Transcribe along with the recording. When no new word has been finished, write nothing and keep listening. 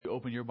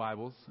open your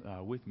Bibles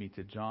with me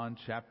to John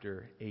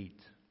chapter 8.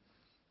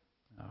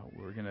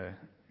 We're going to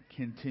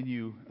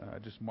continue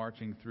just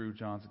marching through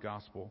John's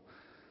Gospel.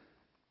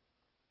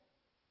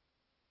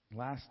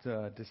 Last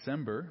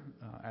December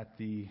at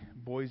the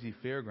Boise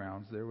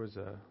Fairgrounds, there was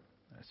a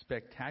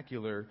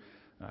spectacular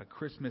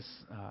Christmas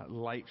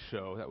light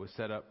show that was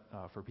set up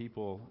for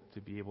people to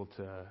be able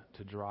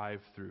to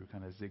drive through,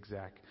 kind of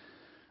zigzag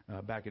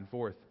back and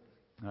forth.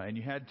 And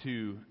you had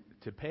to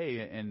pay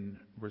and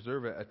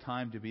reserve a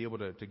time to be able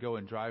to go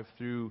and drive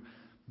through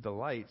the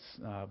lights.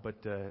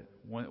 But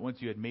once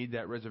you had made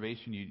that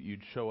reservation,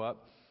 you'd show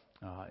up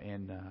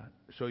and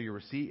show your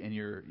receipt, and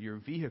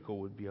your vehicle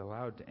would be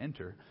allowed to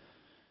enter.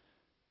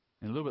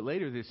 And a little bit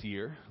later this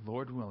year,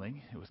 Lord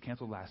willing, it was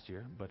canceled last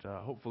year, but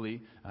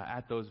hopefully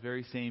at those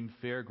very same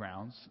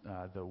fairgrounds,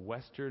 the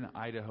Western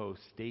Idaho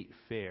State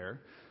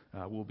Fair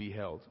will be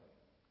held.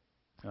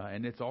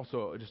 And it's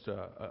also just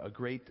a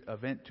great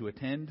event to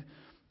attend,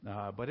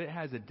 but it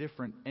has a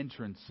different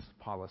entrance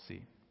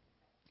policy.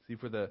 See,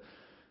 for the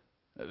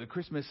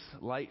Christmas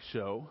light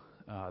show,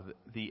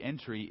 the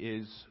entry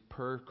is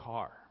per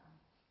car.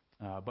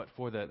 But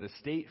for the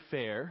state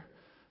fair,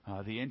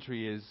 the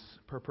entry is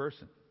per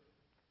person.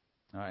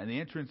 And the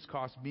entrance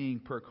cost being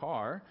per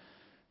car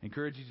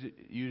encourages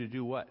you to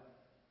do what?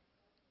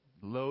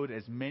 Load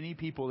as many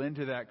people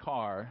into that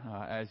car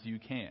as you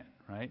can,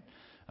 right?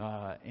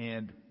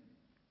 And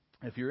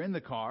if you're in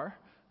the car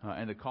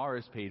and the car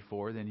is paid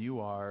for, then you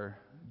are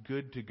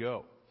good to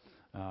go.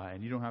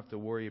 And you don't have to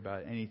worry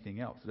about anything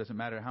else. It doesn't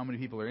matter how many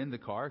people are in the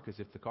car, because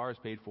if the car is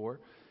paid for,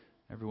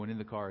 everyone in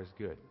the car is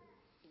good.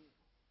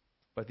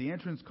 But the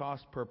entrance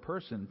cost per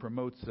person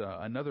promotes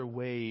another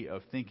way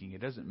of thinking.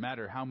 It doesn't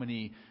matter how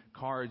many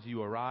cars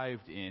you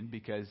arrived in,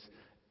 because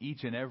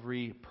each and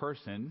every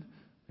person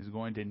is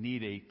going to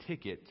need a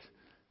ticket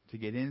to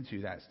get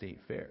into that state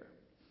fair.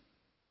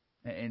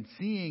 And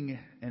seeing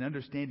and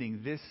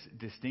understanding this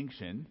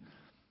distinction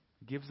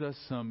gives us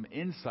some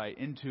insight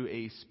into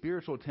a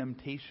spiritual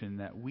temptation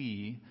that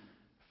we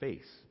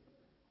face.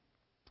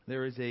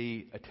 There is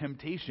a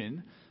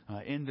temptation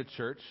in the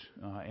church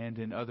and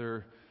in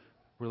other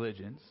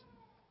religions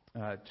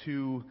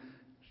to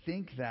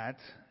think that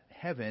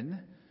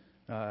heaven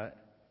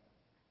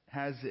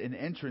has an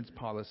entrance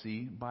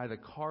policy by the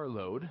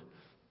carload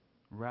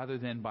rather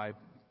than by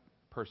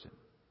person,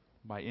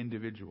 by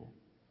individual.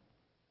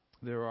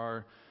 There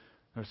are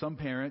some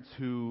parents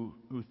who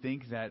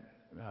think that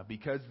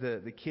because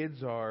the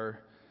kids are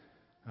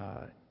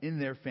in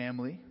their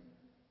family,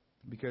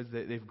 because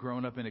they've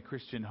grown up in a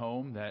Christian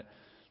home, that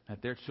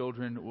their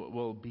children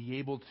will be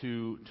able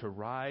to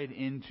ride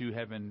into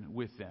heaven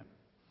with them.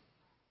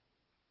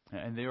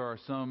 And there are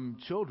some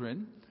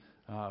children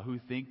who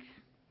think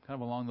kind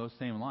of along those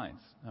same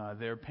lines.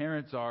 Their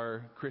parents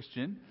are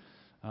Christian,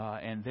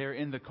 and they're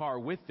in the car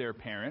with their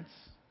parents,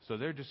 so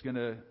they're just going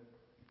to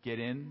get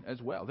in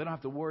as well. They don't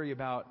have to worry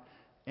about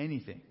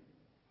anything.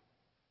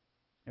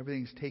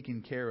 Everything's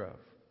taken care of.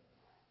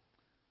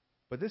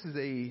 But this is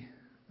a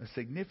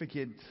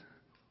significant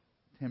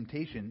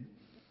temptation,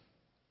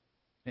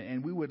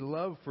 and we would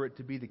love for it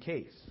to be the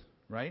case,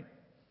 right?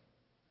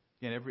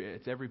 And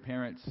it's every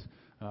parent's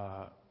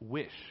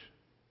wish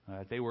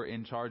they were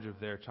in charge of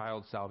their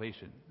child's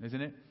salvation,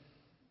 isn't it?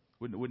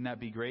 Wouldn't that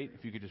be great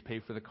if you could just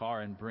pay for the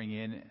car and bring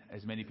in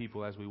as many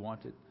people as we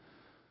wanted?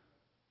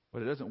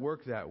 But it doesn't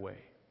work that way.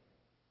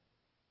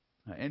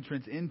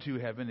 Entrance into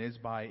heaven is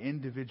by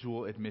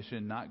individual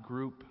admission, not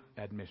group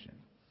admission.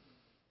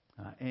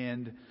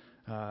 And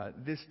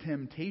this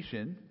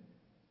temptation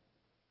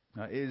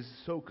is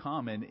so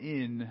common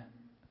in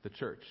the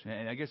church.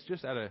 And I guess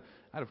just out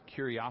of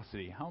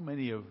curiosity, how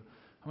many of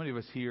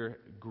us here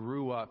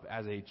grew up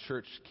as a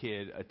church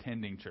kid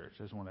attending church?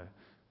 I just want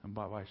to,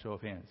 by show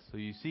of hands. So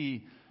you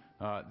see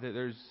that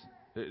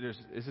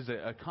this is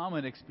a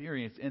common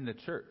experience in the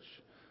church.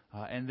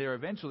 And there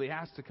eventually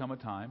has to come a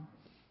time,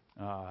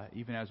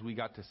 even as we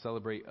got to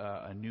celebrate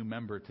a new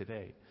member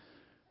today,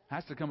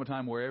 has to come a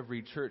time where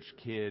every church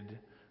kid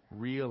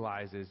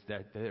realizes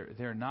that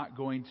they're not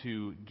going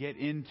to get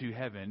into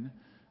heaven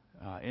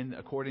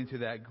according to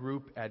that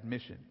group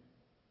admission.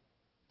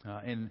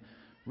 And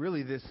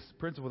really this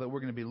principle that we're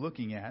going to be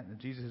looking at, that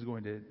Jesus is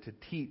going to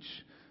teach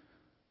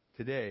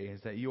today, is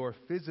that your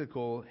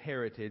physical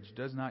heritage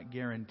does not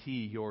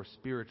guarantee your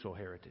spiritual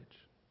heritage.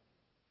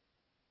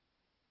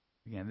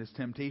 Again, this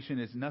temptation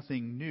is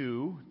nothing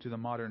new to the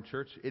modern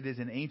church. It is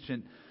an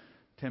ancient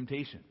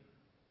temptation.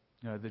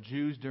 The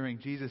Jews during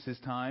Jesus'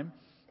 time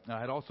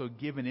had also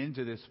given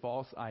into this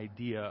false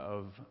idea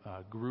of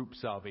group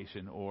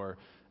salvation, or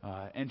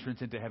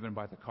entrance into heaven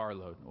by the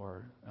carload,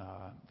 or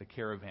the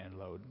caravan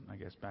load, I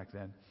guess, back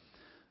then.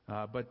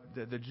 But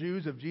the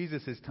Jews of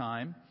Jesus'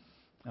 time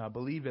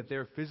believed that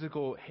their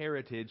physical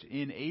heritage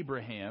in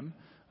Abraham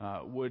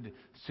would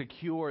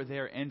secure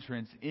their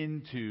entrance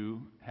into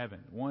heaven.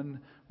 One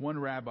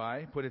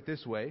rabbi put it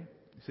this way.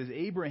 He says,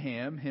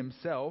 Abraham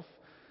himself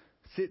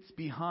sits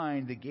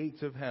behind the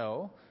gates of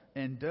hell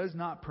and does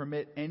not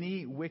permit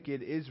any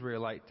wicked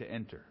Israelite to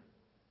enter.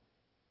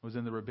 It was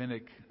in the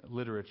rabbinic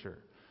literature.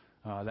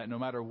 that no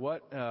matter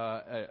what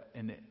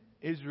an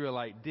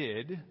Israelite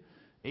did,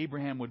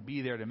 Abraham would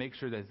be there to make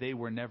sure that they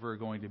were never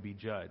going to be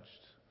judged.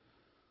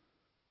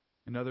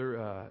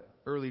 Another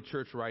early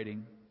church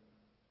writing,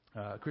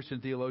 a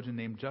Christian theologian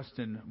named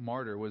Justin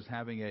Martyr was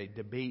having a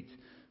debate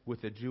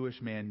with a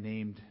Jewish man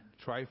named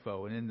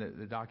Trypho. And in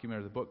the document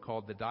of the book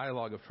called The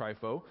Dialogue of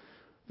Trypho,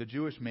 the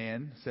Jewish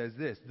man says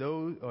this: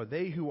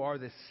 they who are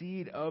the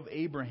seed of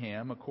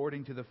Abraham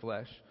according to the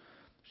flesh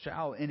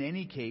shall in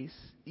any case,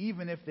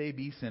 even if they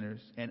be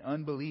sinners and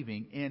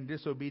unbelieving and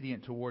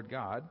disobedient toward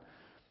God,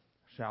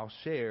 shall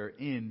share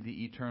in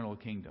the eternal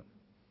kingdom.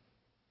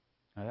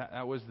 Now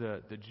that was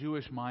the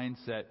Jewish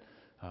mindset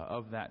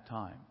of that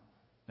time,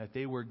 that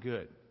they were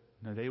good.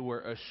 Now, they were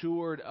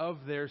assured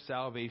of their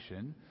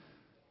salvation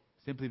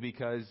simply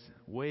because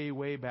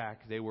way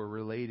back they were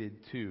related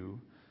to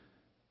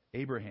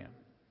Abraham.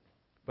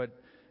 But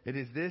it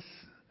is this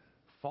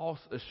false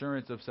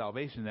assurance of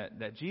salvation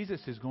that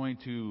Jesus is going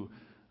to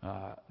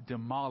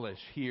demolish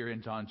here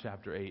in John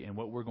chapter 8, and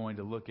what we're going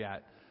to look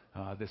at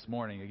this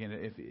morning.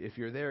 Again, if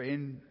you're there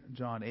in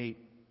John 8,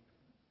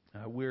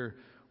 we're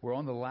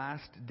on the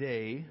last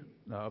day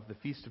of the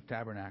Feast of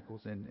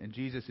Tabernacles, and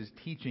Jesus is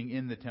teaching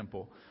in the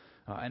temple.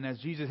 And as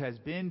Jesus has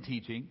been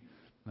teaching,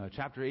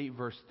 chapter 8,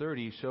 verse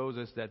 30 shows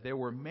us that there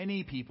were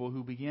many people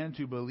who began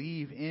to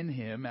believe in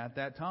him at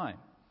that time.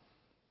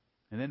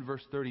 And then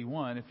verse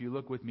 31, if you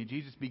look with me,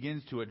 Jesus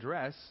begins to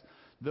address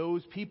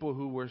those people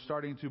who were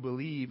starting to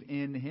believe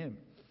in him.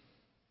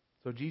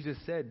 So Jesus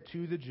said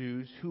to the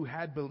Jews who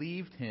had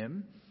believed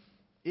him,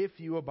 "If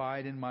you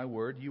abide in my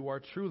word, you are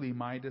truly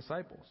my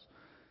disciples.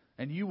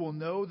 And you will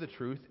know the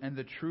truth, and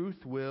the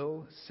truth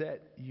will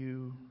set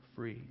you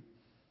free."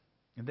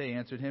 And they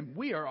answered him,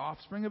 "We are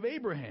offspring of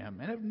Abraham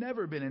and have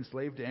never been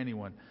enslaved to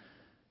anyone.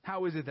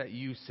 How is it that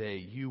you say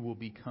you will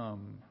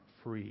become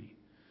free?"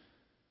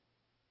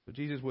 So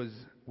Jesus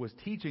was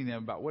teaching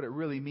them about what it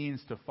really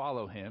means to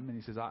follow him. And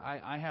he says,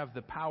 I have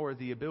the power,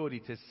 the ability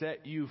to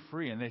set you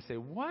free. And they say,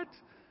 "What?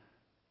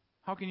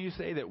 How can you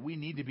say that we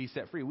need to be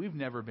set free? We've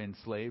never been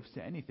slaves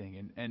to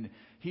anything." And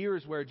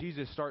here's where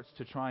Jesus starts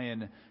to try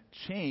and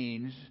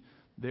change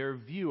their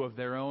view of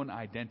their own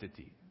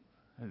identity.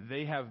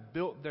 They have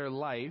built their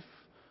life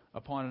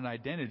upon an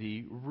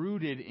identity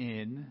rooted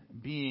in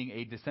being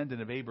a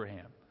descendant of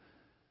Abraham.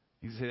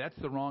 You say, that's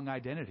the wrong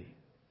identity.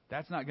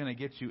 That's not going to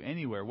get you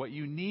anywhere. What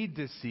you need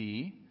to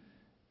see,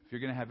 if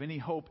you're going to have any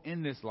hope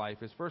in this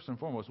life, is first and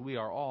foremost, we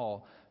are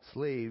all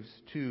slaves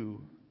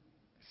to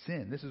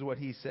sin. This is what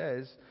he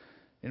says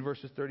in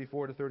verses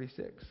 34 to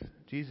 36.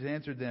 Jesus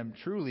answered them,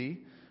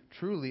 "Truly,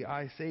 truly,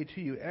 I say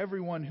to you,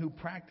 everyone who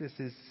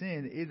practices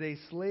sin is a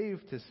slave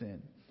to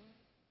sin.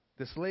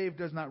 The slave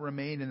does not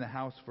remain in the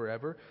house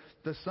forever.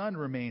 The Son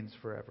remains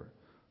forever.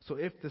 So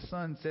if the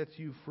Son sets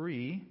you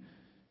free,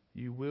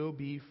 you will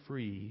be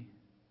free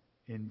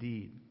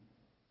indeed."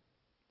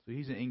 So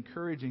he's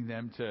encouraging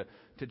them to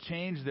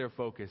change their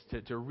focus,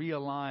 to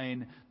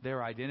realign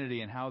their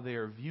identity and how they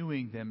are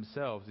viewing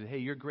themselves. Hey,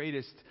 your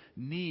greatest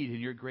need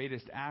and your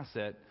greatest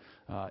asset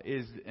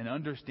is an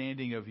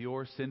understanding of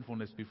your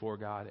sinfulness before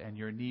God and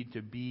your need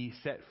to be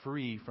set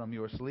free from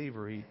your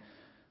slavery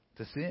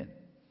to sin.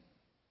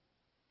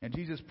 And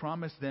Jesus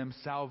promised them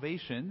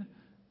salvation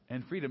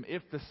and freedom.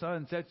 If the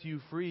Son sets you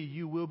free,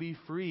 you will be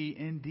free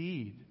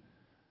indeed.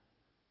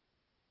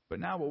 But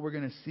now what we're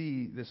going to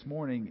see this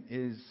morning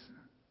is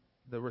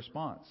the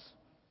response.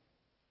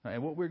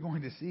 And what we're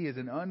going to see is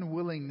an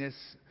unwillingness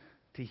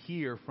to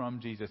hear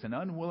from Jesus, an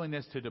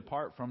unwillingness to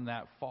depart from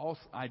that false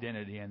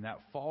identity and that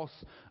false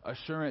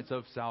assurance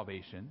of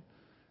salvation.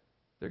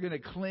 They're going to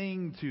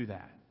cling to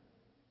that.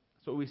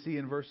 That's what we see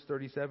in verse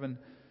 37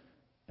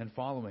 and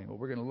following, what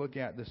we're going to look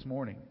at this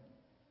morning.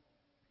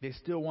 They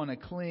still want to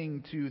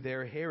cling to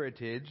their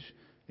heritage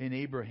in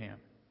Abraham.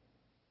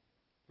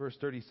 Verse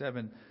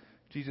 37,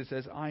 Jesus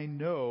says, "I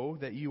know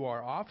that you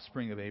are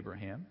offspring of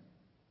Abraham,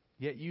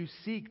 yet you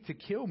seek to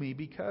kill me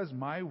because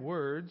my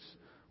word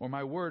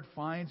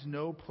finds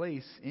no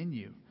place in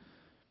you.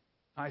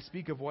 I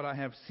speak of what I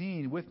have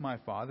seen with my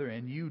father,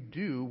 and you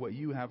do what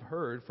you have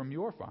heard from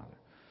your father."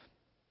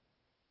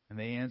 And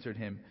they answered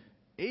him,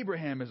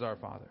 "Abraham is our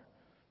father."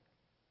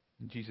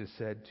 And Jesus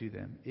said to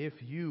them, "If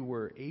you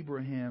were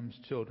Abraham's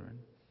children,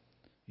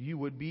 you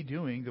would be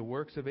doing the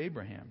works of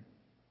Abraham.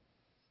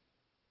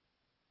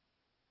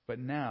 But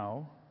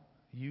now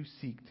you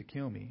seek to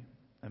kill me,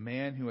 a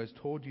man who has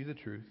told you the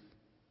truth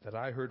that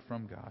I heard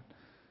from God.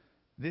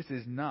 This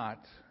is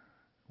not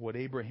what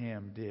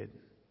Abraham did."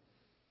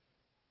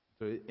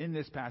 So in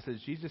this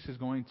passage, Jesus is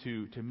going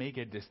to make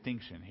a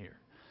distinction here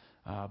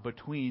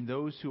between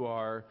those who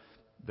are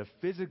the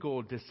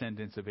physical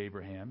descendants of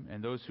Abraham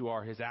and those who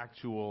are his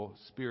actual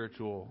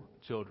spiritual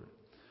children.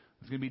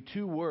 There's going to be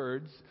two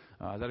words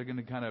that are going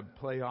to kind of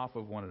play off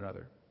of one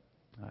another.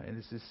 And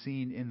this is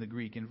seen in the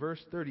Greek. In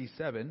verse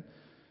 37,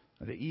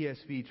 the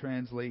ESV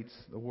translates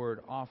the word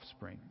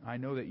offspring. "I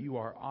know that you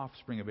are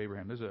offspring of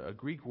Abraham." There's a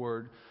Greek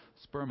word,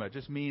 sperma. It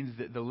just means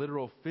the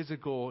literal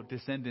physical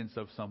descendants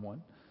of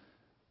someone.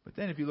 But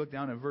then if you look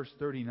down at verse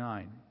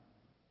 39,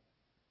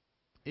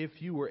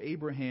 if you were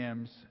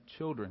Abraham's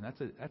children.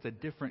 That's a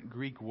different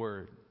Greek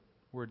word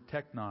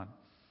teknon.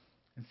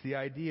 It's the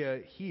idea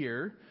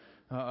here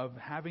of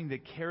having the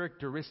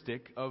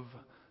characteristic of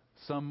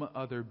some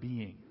other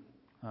being,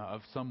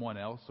 of someone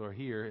else, or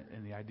here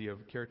in the idea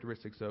of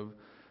characteristics of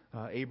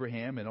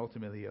Abraham and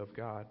ultimately of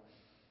God.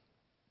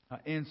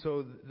 And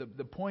so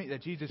the point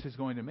that Jesus is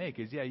going to make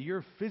is,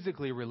 you're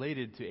physically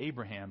related to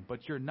Abraham,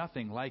 but you're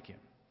nothing like him.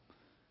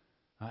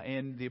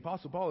 And the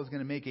Apostle Paul is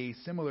going to make a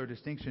similar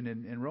distinction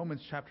in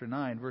Romans chapter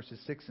 9, verses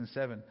 6 and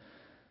 7. It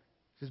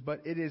says,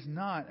 "But it is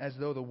not as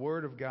though the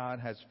word of God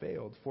has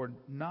failed, for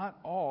not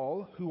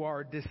all who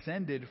are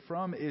descended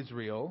from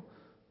Israel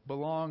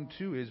belong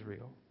to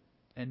Israel,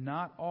 and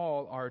not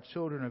all are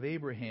children of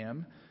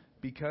Abraham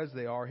because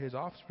they are his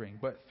offspring,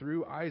 but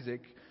through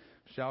Isaac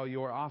shall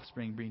your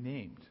offspring be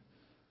named."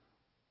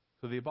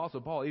 So the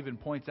Apostle Paul even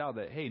points out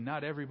that, hey,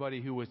 not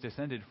everybody who was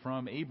descended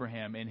from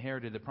Abraham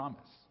inherited the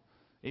promise.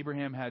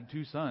 Abraham had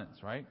two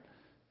sons, right?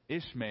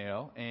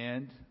 Ishmael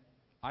and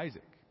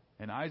Isaac.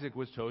 And Isaac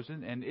was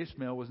chosen and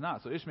Ishmael was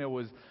not. So Ishmael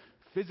was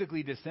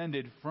physically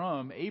descended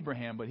from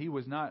Abraham, but he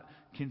was not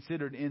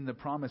considered in the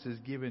promises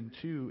given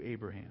to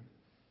Abraham.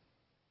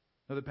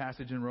 Another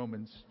passage in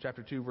Romans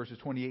chapter 2, verses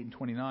 28 and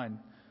 29,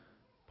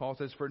 Paul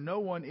says, "For no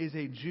one is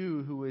a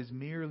Jew who is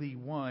merely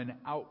one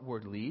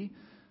outwardly,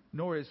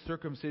 nor is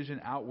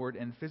circumcision outward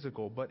and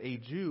physical, but a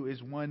Jew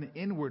is one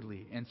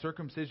inwardly, and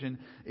circumcision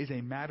is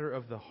a matter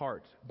of the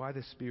heart, by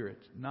the Spirit,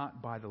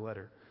 not by the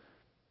letter.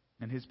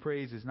 And his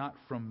praise is not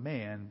from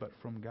man, but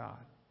from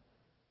God."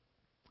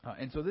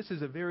 And so this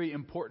is a very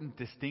important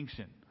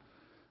distinction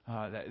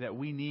that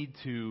we need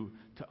to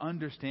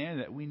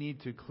understand, that we need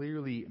to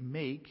clearly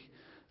make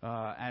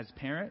as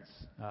parents,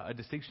 a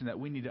distinction that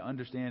we need to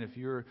understand if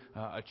you're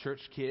a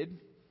church kid.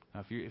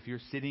 If you're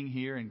sitting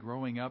here and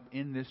growing up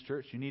in this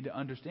church, you need to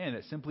understand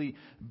that simply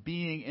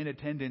being in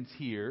attendance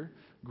here,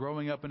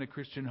 growing up in a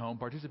Christian home,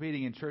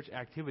 participating in church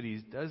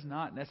activities does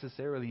not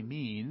necessarily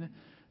mean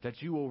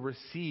that you will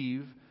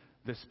receive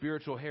the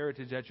spiritual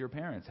heritage that your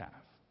parents have.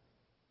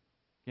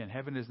 Again,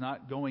 heaven is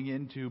not going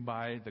into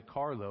by the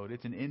carload.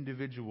 It's an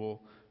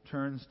individual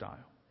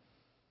turnstile.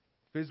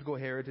 Physical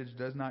heritage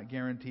does not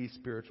guarantee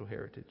spiritual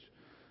heritage.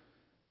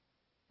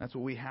 That's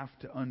what we have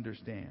to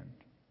understand.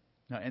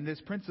 Now, and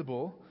this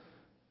principle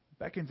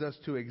beckons us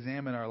to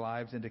examine our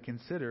lives and to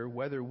consider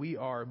whether we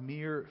are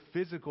mere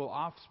physical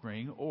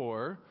offspring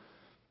or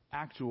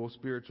actual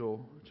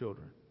spiritual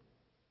children.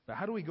 But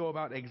how do we go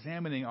about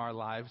examining our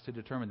lives to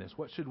determine this?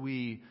 What should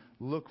we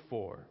look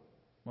for?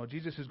 Well,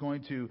 Jesus is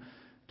going to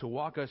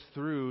walk us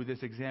through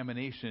this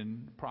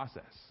examination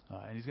process.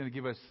 And he's going to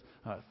give us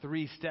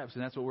 3 steps,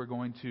 and that's what we're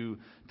going to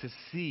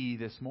see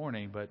this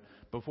morning. But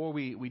before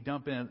we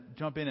jump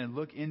in and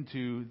look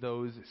into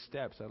those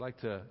steps, I'd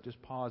like to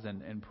just pause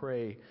and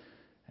pray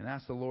and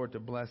ask the Lord to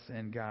bless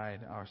and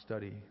guide our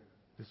study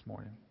this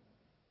morning.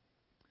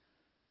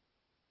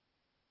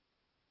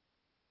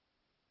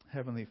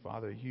 Heavenly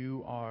Father,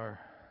 you are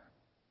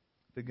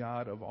the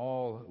God of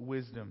all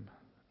wisdom,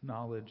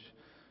 knowledge,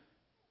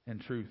 and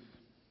truth.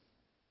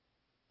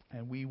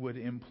 And we would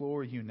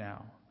implore you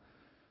now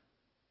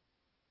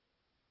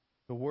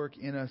to work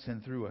in us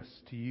and through us,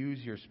 to use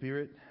your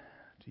Spirit,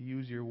 to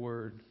use your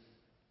word,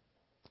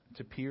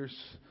 to pierce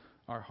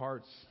our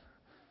hearts,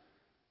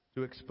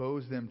 to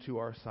expose them to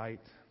our sight.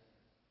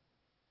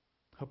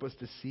 Help us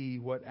to see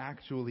what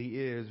actually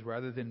is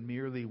rather than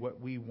merely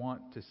what we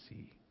want to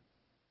see.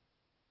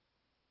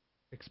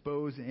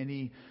 Expose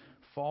any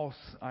false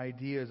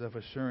ideas of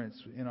assurance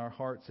in our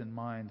hearts and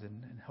minds,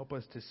 and help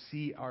us to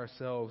see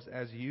ourselves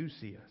as you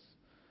see us.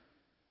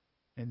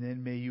 And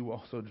then may you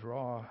also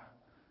draw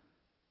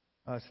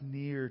us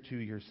near to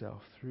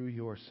yourself through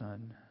your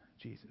Son,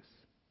 Jesus.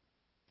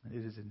 And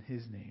it is in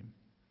his name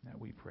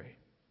that we pray.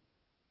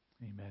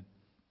 Amen.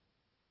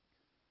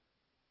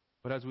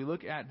 But as we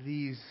look at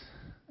these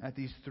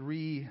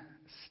 3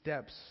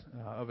 steps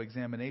of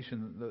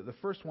examination, the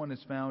first one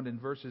is found in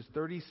verses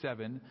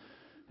 37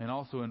 and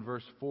also in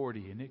verse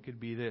 40. And it could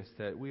be this,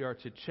 that we are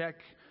to check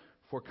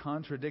for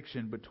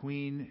contradiction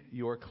between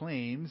your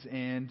claims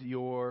and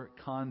your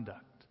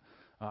conduct.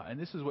 And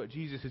this is what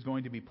Jesus is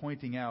going to be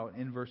pointing out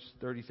in verse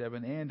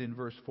 37 and in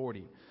verse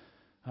 40.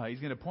 He's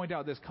going to point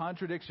out this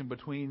contradiction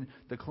between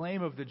the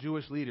claim of the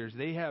Jewish leaders.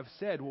 They have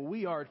said, well,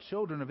 we are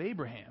children of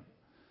Abraham.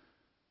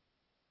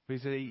 But he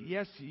said,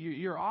 yes,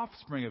 you're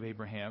offspring of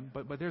Abraham,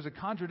 but there's a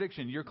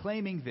contradiction. You're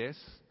claiming this,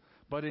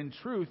 but in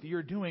truth,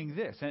 you're doing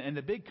this. And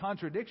the big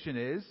contradiction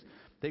is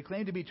they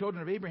claim to be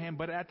children of Abraham,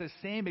 but at the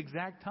same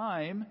exact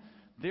time,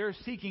 they're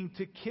seeking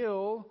to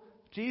kill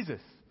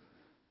Jesus.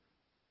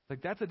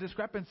 Like, that's a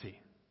discrepancy.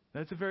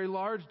 That's a very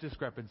large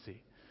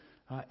discrepancy.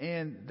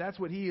 And that's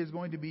what he is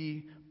going to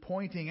be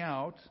pointing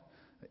out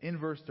in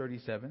verse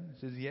 37.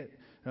 It says, yet,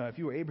 if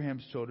you were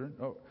Abraham's children,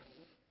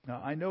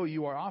 I know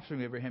you are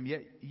offspring of Abraham,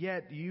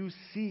 yet you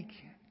seek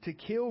to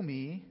kill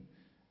me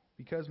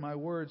because my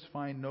words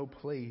find no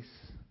place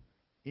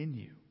in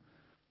you.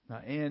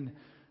 And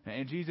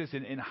And Jesus,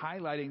 in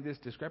highlighting this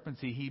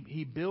discrepancy,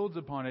 he builds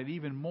upon it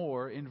even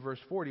more in verse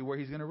 40, where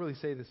he's going to really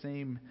say the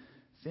same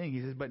thing.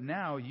 He says, "But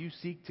now you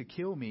seek to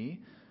kill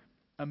me,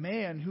 a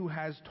man who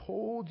has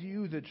told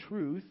you the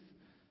truth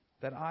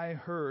that I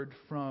heard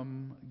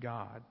from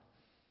God."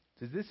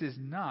 He says, this is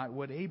not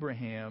what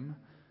Abraham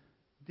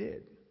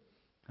did.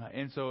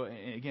 And so,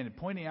 again,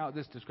 pointing out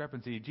this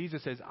discrepancy,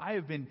 Jesus says, I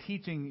have been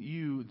teaching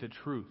you the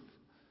truth.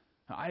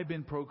 I have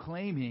been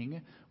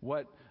proclaiming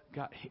what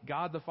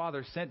God the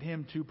Father sent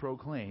him to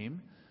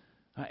proclaim.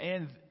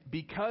 And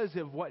because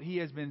of what he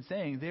has been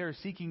saying, they are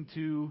seeking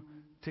to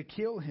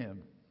kill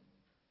him.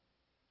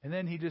 And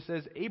then he just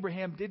says,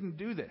 Abraham didn't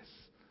do this.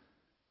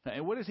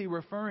 And what is he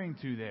referring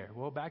to there?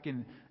 Well, back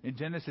in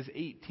Genesis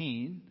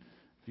 18,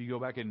 if you go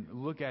back and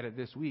look at it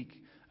this week,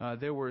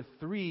 there were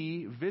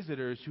 3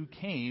 visitors who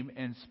came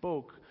and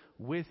spoke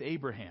with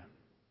Abraham.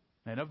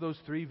 And of those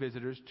 3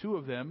 visitors, 2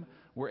 of them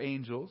were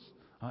angels,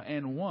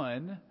 and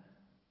 1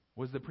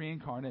 was the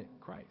pre-incarnate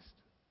Christ.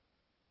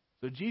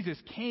 So Jesus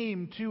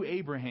came to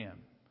Abraham.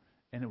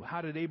 And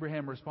how did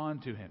Abraham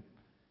respond to him?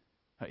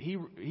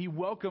 He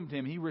welcomed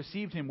him. He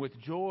received him with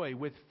joy,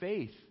 with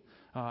faith,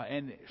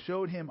 and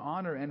showed him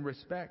honor and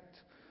respect.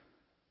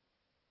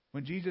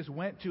 When Jesus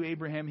went to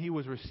Abraham, he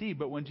was received.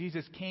 But when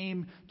Jesus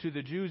came to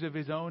the Jews of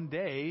his own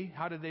day,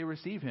 how did they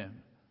receive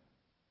him?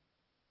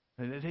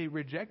 They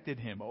rejected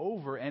him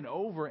over and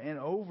over and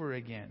over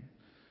again.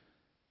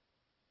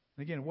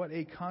 Again, what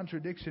a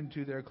contradiction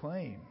to their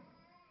claim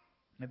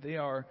that they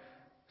are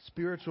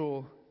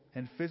spiritual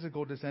and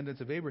physical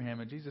descendants of Abraham.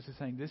 And Jesus is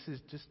saying this is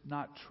just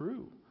not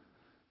true.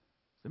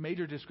 It's a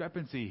major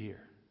discrepancy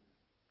here.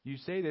 You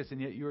say this,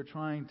 and yet you are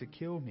trying to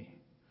kill me.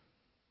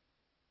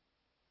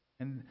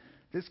 And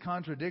this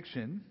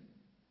contradiction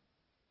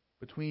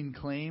between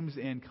claims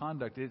and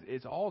conduct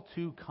is all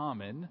too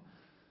common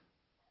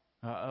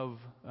of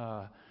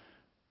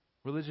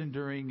religion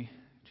during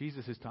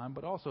Jesus' time,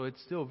 but also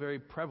it's still very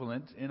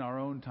prevalent in our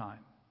own time.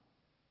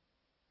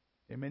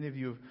 And many of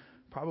you have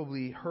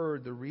probably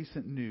heard the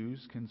recent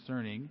news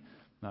concerning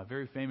a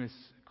very famous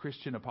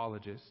Christian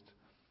apologist,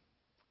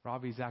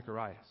 Ravi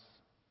Zacharias.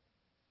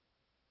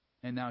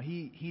 And now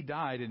he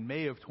died in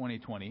May of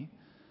 2020.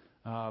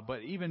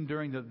 But even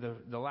during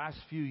the last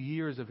few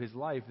years of his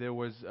life, there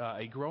was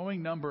a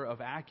growing number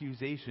of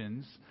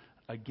accusations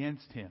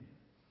against him.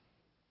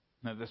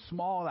 Now, the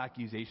small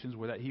accusations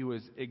were that he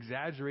was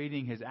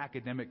exaggerating his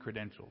academic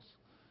credentials,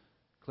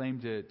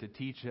 claimed to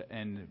teach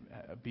and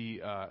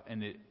be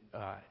an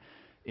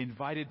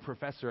invited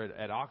professor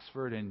at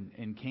Oxford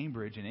and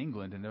Cambridge in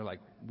England, and they're like,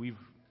 we've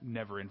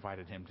never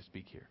invited him to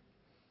speak here.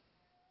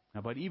 Now,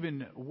 but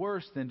even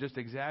worse than just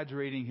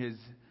exaggerating his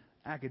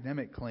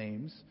academic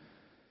claims,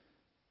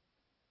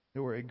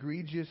 there were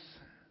egregious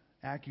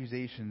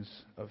accusations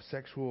of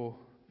sexual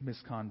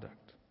misconduct.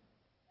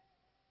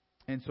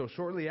 And so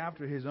shortly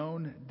after his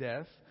own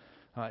death,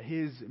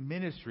 his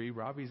ministry,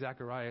 Ravi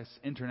Zacharias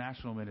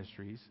International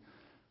Ministries,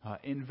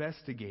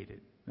 investigated.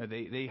 Now,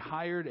 they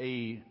hired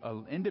an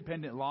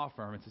independent law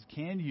firm and says,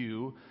 can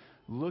you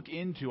look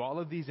into all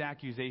of these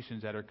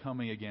accusations that are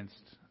coming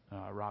against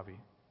Ravi?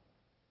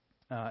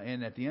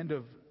 And at the end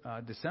of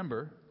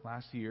December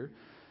last year,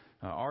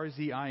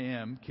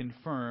 RZIM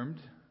confirmed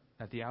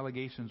that the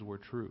allegations were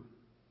true.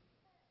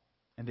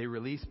 And they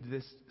released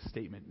this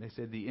statement. They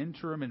said the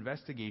interim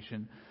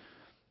investigation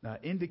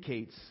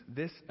indicates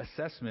this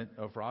assessment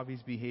of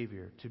Ravi's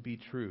behavior to be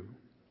true,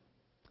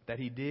 that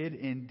he did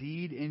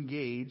indeed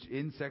engage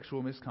in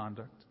sexual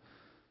misconduct,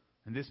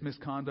 and this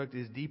misconduct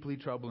is deeply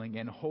troubling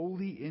and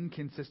wholly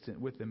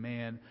inconsistent with the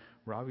man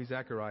Ravi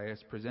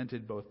Zacharias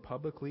presented both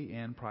publicly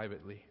and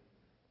privately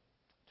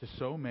to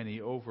so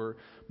many over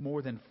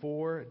more than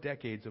 4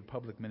 decades of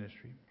public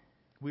ministry.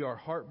 We are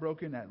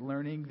heartbroken at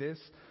learning this,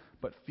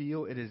 but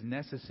feel it is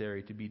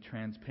necessary to be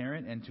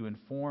transparent and to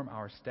inform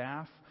our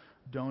staff,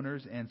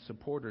 donors, and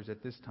supporters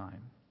at this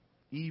time,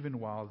 even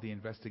while the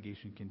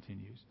investigation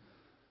continues.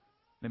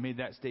 They made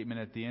that statement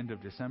at the end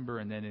of December,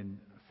 and then in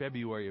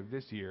February of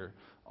this year,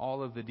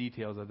 all of the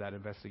details of that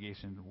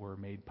investigation were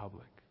made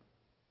public.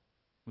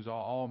 It was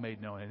all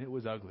made known, and it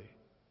was ugly.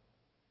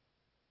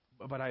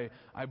 But I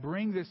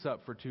bring this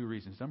up for 2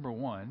 reasons. Number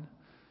one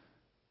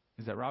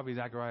is that Ravi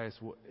Zacharias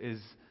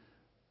is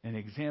an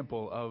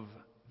example of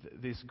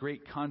this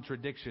great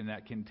contradiction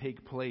that can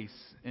take place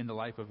in the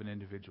life of an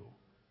individual.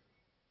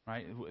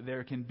 Right?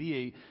 There can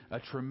be a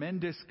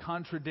tremendous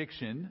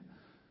contradiction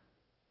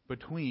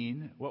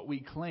between what we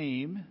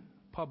claim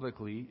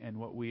publicly and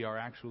what we are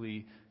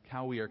actually,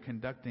 how we are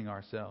conducting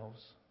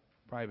ourselves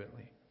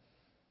privately.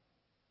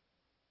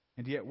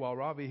 And yet, while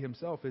Ravi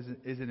himself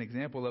is an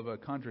example of a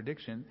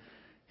contradiction,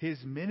 his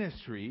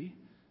ministry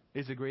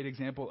is a great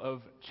example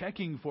of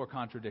checking for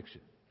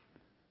contradiction.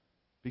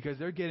 Because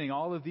they're getting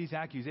all of these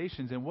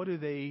accusations, and what do?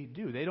 They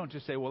don't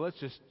just say, well, let's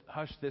just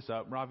hush this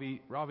up.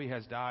 Ravi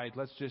has died.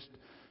 Let's just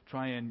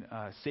try and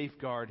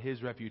safeguard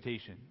his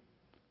reputation.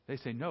 They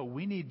say, no,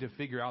 we need to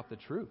figure out the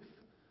truth.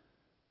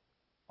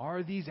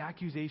 Are these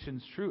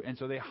accusations true? And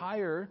so they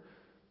hire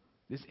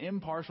this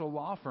impartial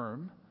law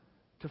firm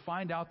to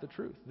find out the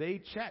truth.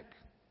 They check.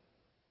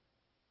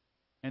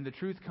 And the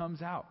truth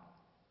comes out.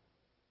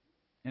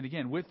 And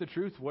again, with the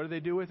truth, what do they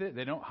do with it?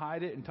 They don't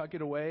hide it and tuck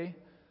it away.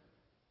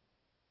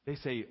 They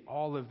say,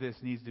 all of this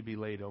needs to be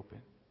laid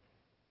open.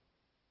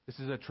 This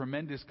is a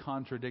tremendous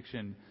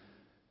contradiction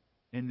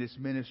in this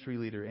ministry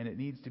leader, and it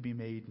needs to be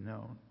made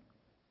known.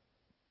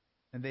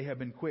 And they have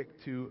been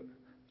quick to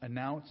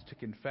announce, to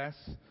confess,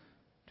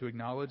 to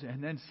acknowledge,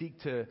 and then seek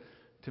to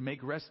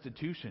make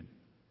restitution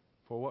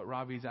for what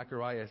Ravi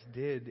Zacharias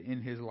did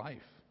in his life.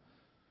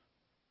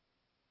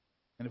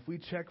 And if we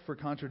check for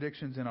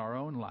contradictions in our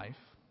own life,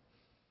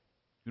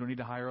 we don't need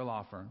to hire a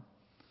law firm.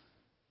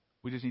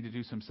 We just need to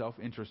do some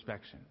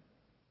self-introspection.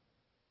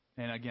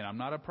 And again, I'm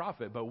not a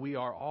prophet, but we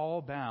are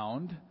all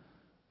bound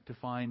to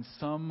find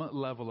some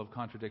level of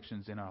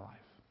contradictions in our life.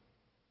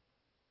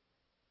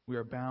 We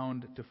are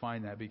bound to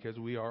find that because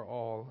we are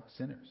all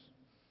sinners.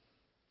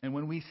 And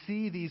when we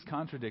see these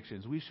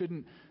contradictions, we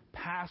shouldn't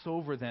pass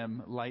over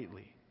them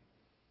lightly.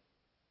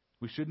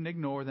 We shouldn't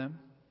ignore them.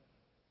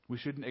 We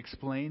shouldn't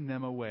explain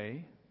them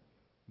away,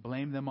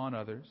 blame them on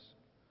others.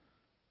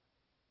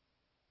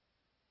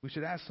 We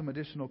should ask some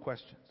additional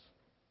questions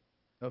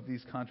of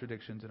these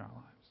contradictions in our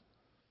lives.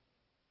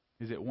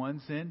 Is it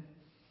one sin?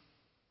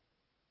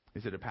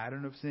 Is it a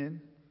pattern of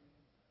sin?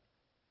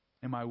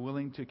 Am I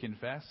willing to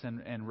confess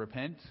and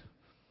repent?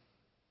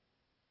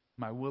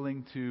 Am I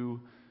willing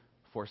to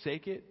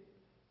forsake it?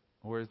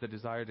 Or is the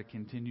desire to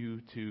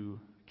continue to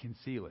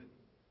conceal it?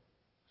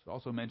 I should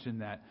also mention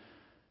that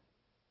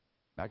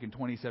back in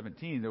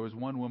 2017, there was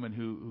one woman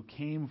who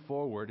came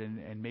forward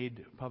and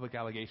made public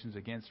allegations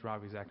against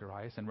Ravi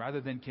Zacharias. And rather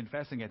than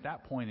confessing at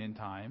that point in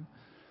time,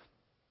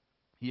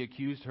 he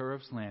accused her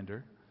of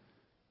slander,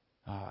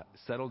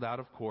 settled out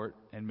of court,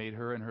 and made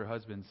her and her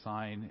husband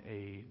sign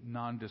a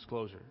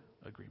non-disclosure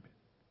agreement.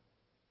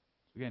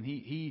 Again,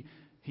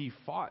 he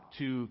fought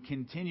to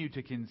continue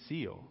to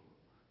conceal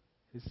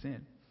his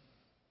sin.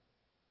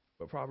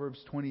 But Proverbs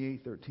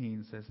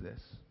 28:13 says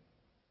this: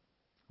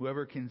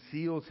 whoever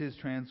conceals his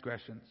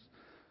transgressions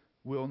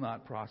will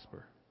not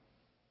prosper,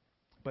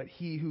 but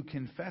he who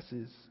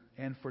confesses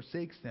and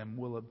forsakes them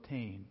will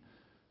obtain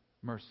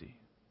mercy.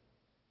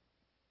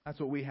 That's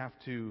what we have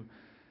to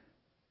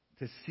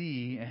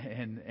see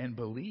and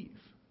believe.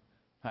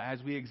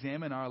 As we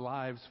examine our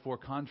lives for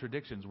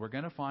contradictions, we're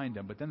going to find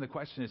them. But then the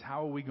question is,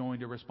 how are we going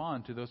to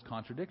respond to those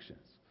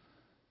contradictions?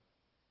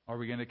 Are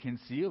we going to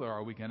conceal or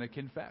are we going to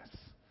confess?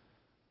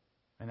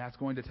 And that's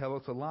going to tell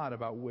us a lot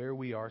about where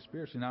we are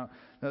spiritually. Now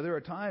there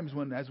are times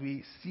when, as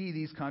we see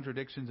these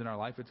contradictions in our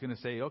life, it's going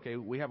to say, okay,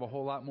 we have a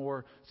whole lot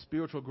more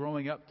spiritual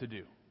growing up to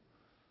do.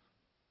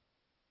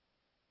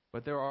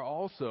 But there are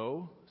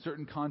also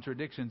certain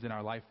contradictions in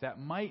our life that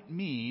might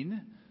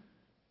mean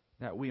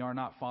that we are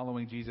not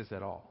following Jesus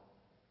at all.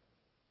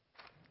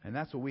 And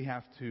that's what we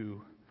have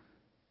to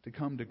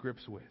come to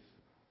grips with.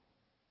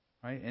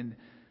 Right? And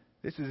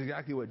this is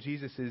exactly what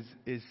Jesus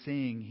is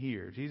saying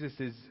here. Jesus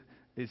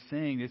is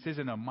saying this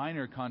isn't a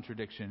minor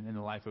contradiction in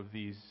the life of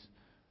these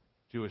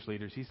Jewish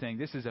leaders. He's saying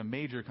this is a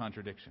major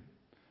contradiction.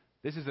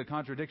 This is a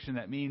contradiction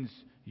that means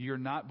you're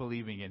not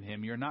believing in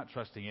Him. You're not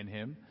trusting in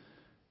Him.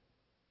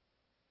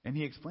 And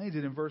He explains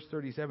it in verse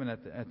 37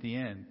 at the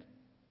end.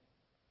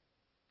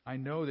 I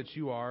know that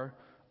you are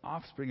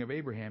offspring of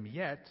Abraham,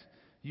 yet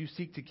you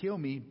seek to kill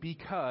me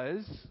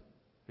because,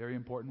 very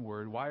important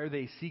word, why are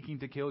they seeking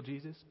to kill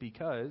Jesus?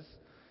 Because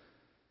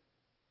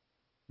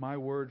my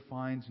word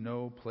finds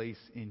no place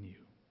in you.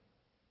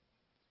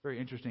 It's a very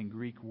interesting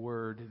Greek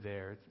word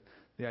there. It's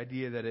the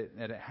idea that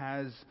it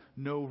has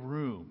no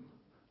room,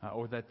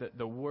 or that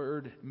the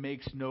word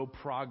makes no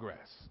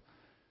progress.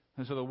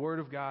 And so the word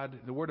of God,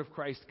 the word of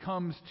Christ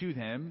comes to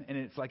them, and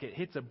it's like it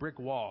hits a brick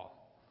wall.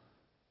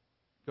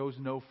 Goes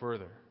no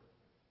further.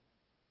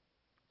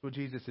 That's what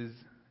Jesus is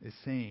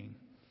saying.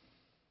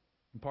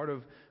 And part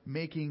of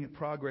making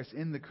progress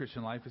in the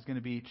Christian life is going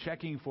to be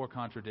checking for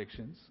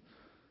contradictions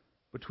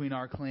between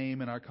our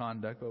claim and our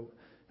conduct. And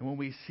when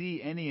we see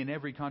any and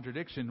every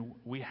contradiction,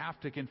 we have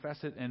to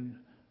confess it and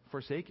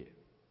forsake it.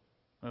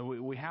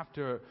 We have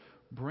to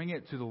bring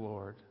it to the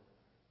Lord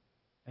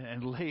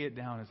and lay it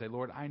down and say,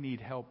 Lord, I need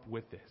help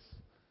with this.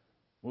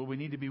 Well, we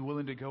need to be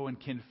willing to go and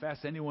confess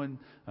to anyone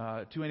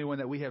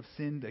that we have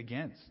sinned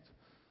against.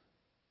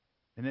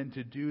 And then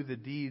to do the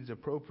deeds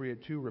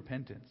appropriate to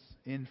repentance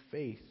in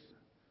faith,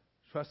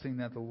 trusting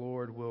that the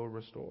Lord will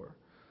restore.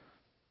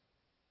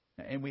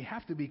 And we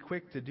have to be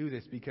quick to do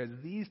this because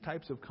these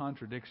types of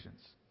contradictions,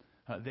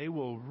 they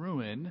will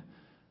ruin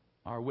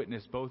our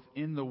witness both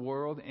in the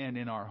world and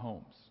in our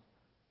homes.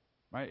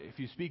 Right? If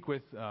you speak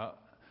with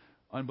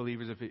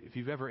unbelievers, if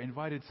you've ever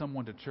invited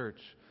someone to church,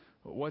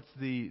 what's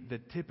the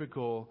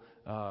typical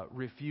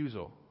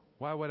refusal?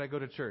 Why would I go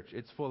to church?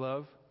 It's full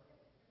of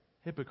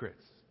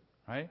hypocrites,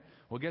 right?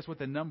 Well, guess what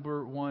the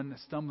number one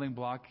stumbling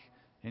block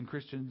in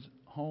Christians'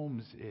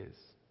 homes is?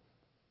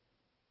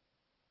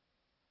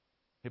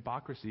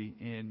 Hypocrisy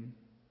in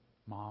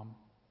mom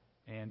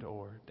and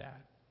or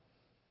dad.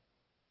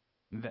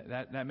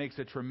 That makes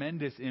a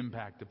tremendous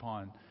impact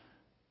upon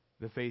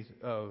the faith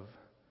of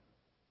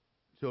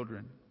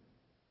children,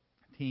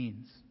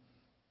 teens,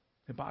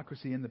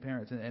 hypocrisy in the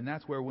parents. And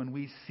that's where when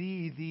we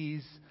see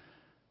these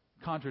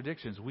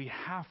contradictions, we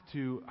have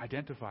to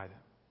identify them.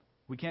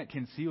 We can't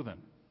conceal them,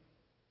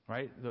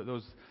 right?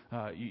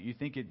 You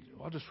think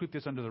I'll just sweep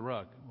this under the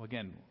rug. Well,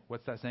 again,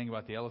 what's that saying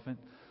about the elephant?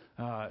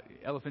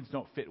 Elephants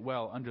don't fit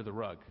well under the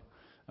rug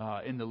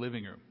in the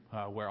living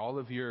room, where all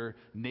of your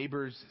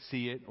neighbors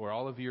see it, or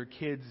all of your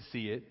kids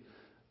see it,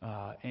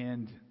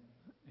 and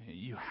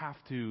you have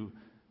to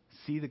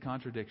see the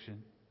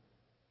contradiction,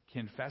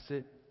 confess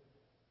it,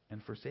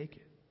 and forsake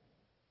it.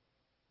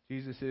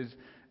 Jesus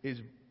is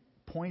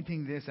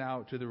pointing this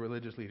out to the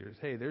religious leaders.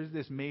 Hey, there's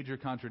this major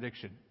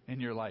contradiction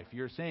in your life.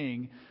 You're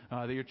saying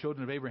that you're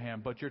children of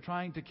Abraham, but you're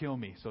trying to kill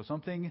me. So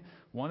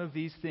one of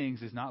these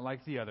things is not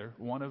like the other.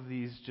 One of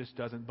these just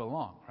doesn't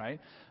belong, right?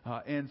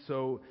 And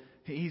so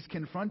he's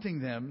confronting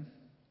them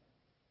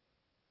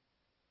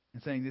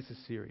and saying this is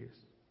serious.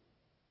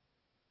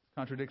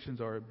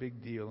 Contradictions are a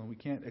big deal, and we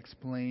can't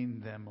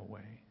explain them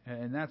away.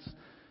 And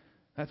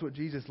that's what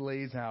Jesus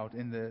lays out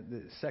in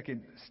the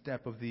second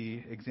step of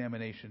the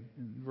examination,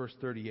 in verse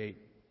 38.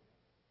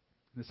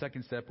 The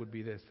second step would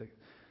be this: to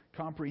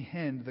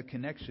comprehend the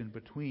connection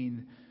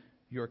between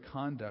your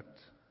conduct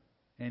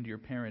and your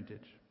parentage.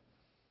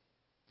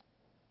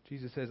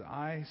 Jesus says,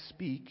 I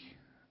speak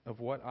of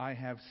what I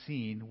have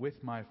seen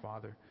with my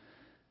Father,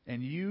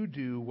 and you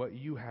do what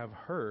you have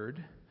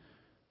heard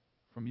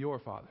from your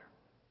father.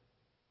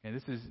 And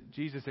this is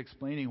Jesus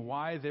explaining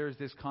why there's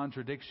this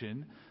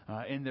contradiction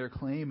in their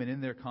claim and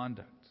in their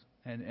conduct.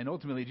 And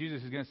ultimately,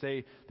 Jesus is going to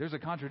say there's a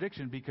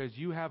contradiction because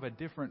you have a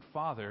different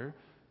father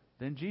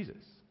than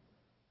Jesus.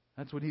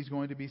 That's what he's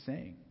going to be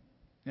saying.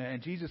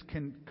 And Jesus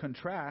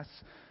contrasts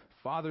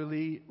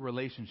fatherly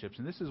relationships.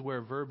 And this is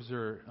where verbs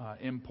are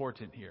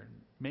important here.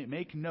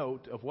 Make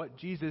note of what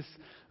Jesus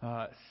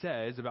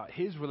says about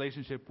his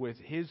relationship with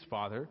his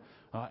father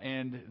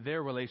and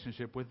their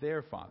relationship with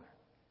their father.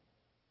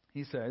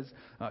 He says,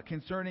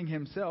 concerning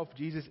himself,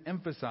 Jesus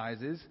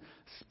emphasizes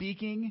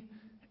speaking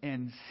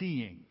and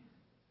seeing.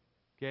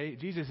 Okay?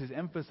 Jesus is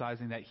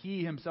emphasizing that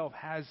he himself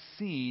has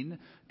seen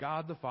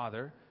God the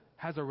Father,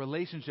 has a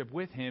relationship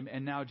with him,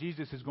 and now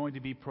Jesus is going to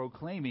be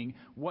proclaiming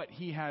what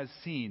he has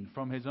seen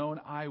from his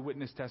own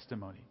eyewitness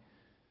testimony.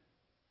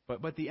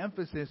 But the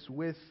emphasis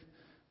with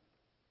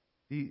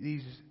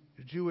these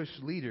Jewish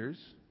leaders,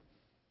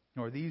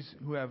 or these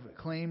who have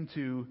claimed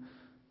to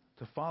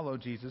follow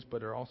Jesus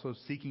but are also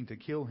seeking to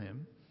kill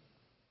him,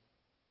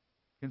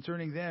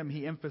 concerning them,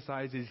 he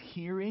emphasizes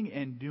hearing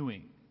and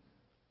doing.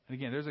 And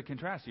again, there's a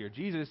contrast here.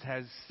 Jesus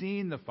has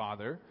seen the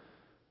Father,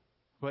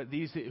 but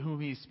these whom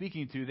he's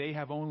speaking to, they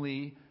have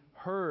only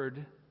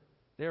heard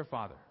their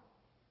Father.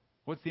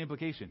 What's the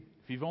implication?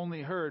 If you've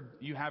only heard,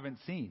 you haven't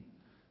seen.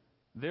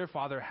 Their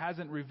Father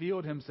hasn't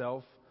revealed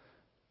himself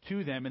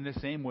to them in the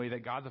same way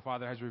that God the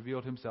Father has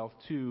revealed himself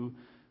to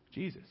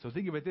Jesus. So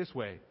think of it this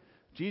way.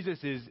 Jesus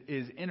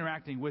is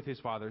interacting with his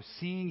Father,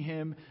 seeing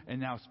him, and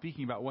now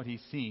speaking about what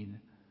he's seen.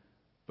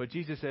 But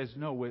Jesus says,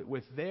 no,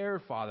 with their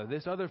Father,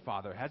 this other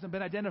Father, hasn't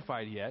been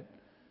identified yet.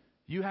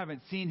 You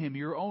haven't seen him.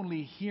 You're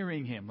only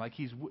hearing him, like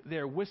he's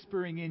there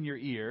whispering in your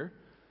ear.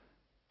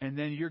 And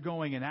then you're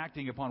going and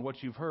acting upon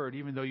what you've heard,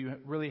 even though you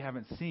really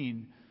haven't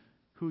seen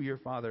who your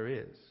Father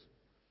is.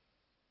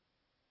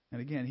 And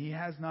again, he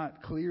has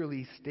not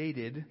clearly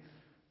stated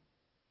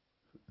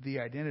the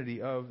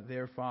identity of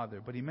their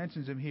Father. But he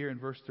mentions him here in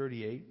verse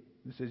 38.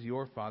 This is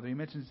your Father. He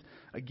mentions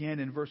again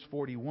in verse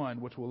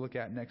 41, which we'll look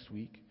at next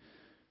week.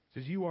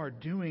 He says, you are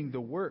doing the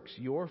works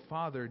your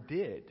Father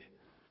did.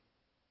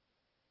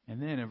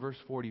 And then in verse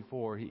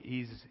 44,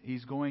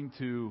 he's going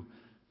to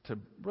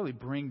really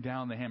bring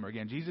down the hammer.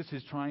 Again, Jesus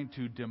is trying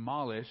to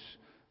demolish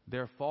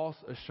their false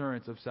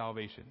assurance of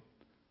salvation.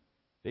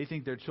 They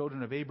think they're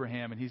children of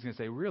Abraham, and he's going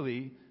to say,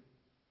 really,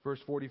 verse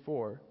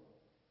 44,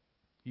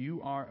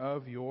 you are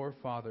of your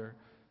father,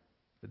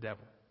 the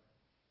devil.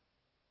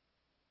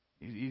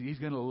 He's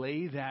going to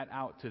lay that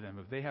out to them.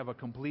 If they have a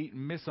complete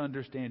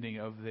misunderstanding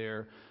of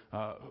their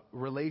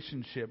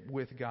relationship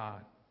with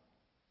God,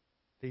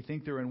 they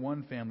think they're in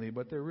one family,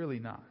 but they're really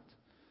not.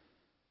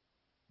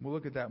 We'll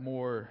look at that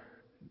more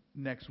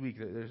next week.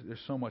 There's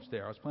so much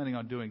there. I was planning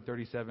on doing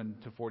 37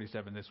 to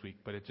 47 this week,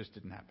 but it just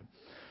didn't happen.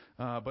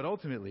 But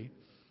ultimately,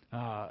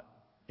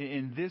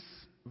 in this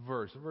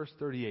verse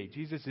 38,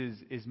 Jesus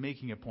is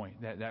making a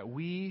point that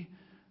we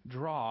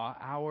draw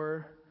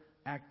our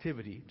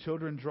activity,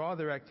 children draw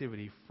their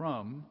activity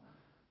from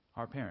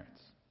our parents.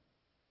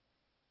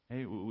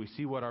 Hey, we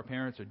see what our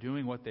parents are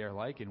doing, what they are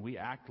like, and we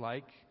act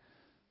like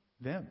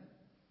them.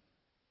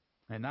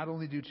 And not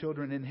only do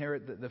children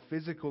inherit the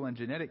physical and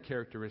genetic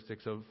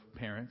characteristics of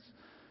parents,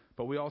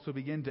 but we also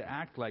begin to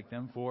act like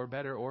them for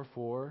better or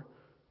for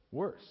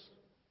worse.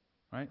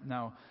 Right?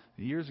 Now,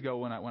 years ago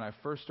when I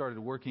first started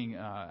working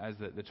as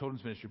the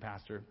children's ministry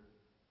pastor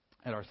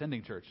at our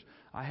sending church,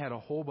 I had a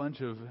whole bunch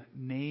of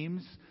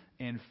names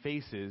and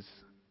faces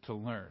to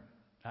learn.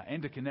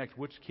 and to connect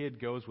which kid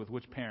goes with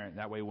which parent.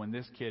 That way, when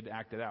this kid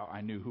acted out,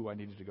 I knew who I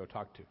needed to go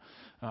talk to.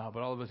 But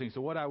all of those things.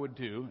 So what I would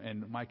do,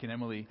 and Mike and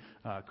Emily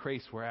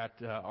Crace were at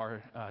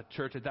our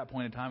church at that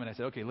point in time, and I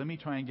said, okay, let me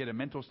try and get a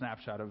mental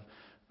snapshot of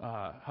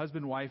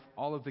husband, wife,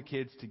 all of the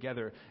kids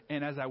together.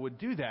 And as I would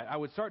do that, I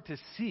would start to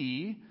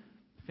see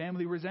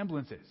family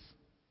resemblances.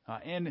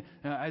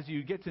 As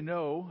you get to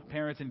know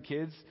parents and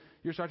kids,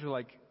 you're starting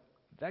to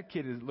that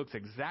kid looks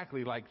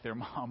exactly like their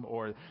mom,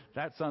 or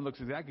that son looks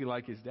exactly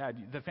like his dad.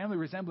 The family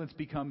resemblance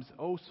becomes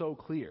oh so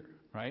clear,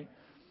 right?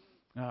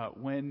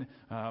 When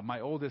my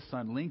oldest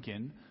son,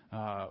 Lincoln,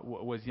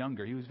 was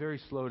younger, he was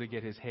very slow to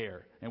get his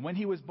hair. And when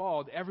he was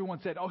bald,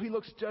 everyone said, oh, he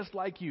looks just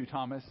like you,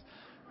 Thomas.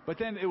 But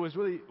then it was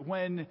really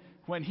when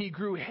he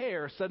grew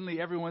hair,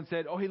 suddenly everyone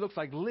said, oh, he looks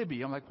like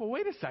Libby. I'm like, well,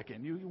 wait a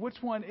second. Which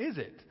one is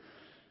it?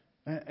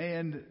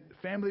 And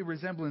family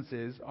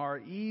resemblances are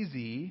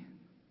easy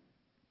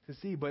to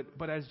see,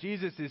 but as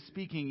Jesus is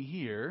speaking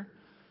here,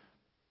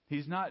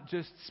 he's not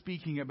just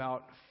speaking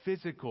about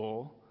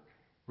physical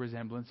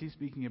resemblance, he's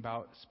speaking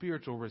about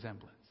spiritual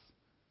resemblance.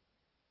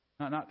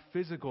 Not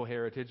physical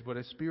heritage, but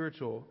a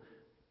spiritual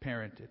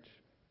parentage.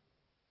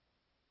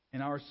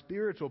 And our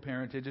spiritual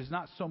parentage is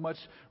not so much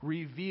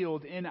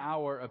revealed in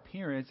our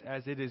appearance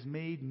as it is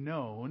made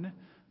known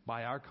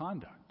by our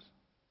conduct.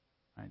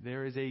 Right?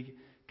 There is a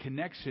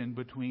connection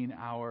between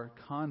our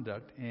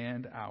conduct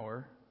and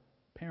our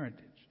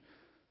parentage.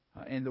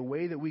 And the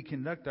way that we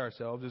conduct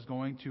ourselves is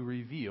going to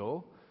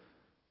reveal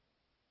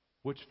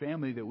which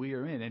family that we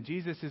are in. And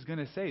Jesus is going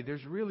to say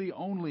there's really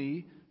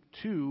only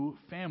two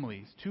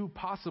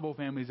possible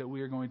families that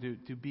we are going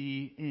to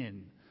be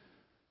in.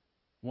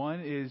 One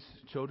is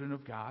children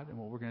of God, and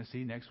what we're going to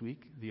see next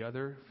week. The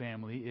other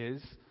family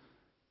is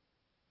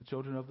the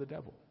children of the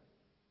devil.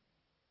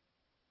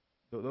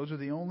 So those are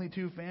the only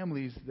two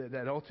families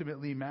that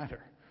ultimately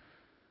matter.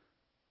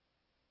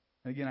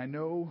 Again, I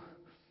know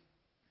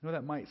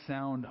that might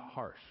sound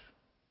harsh,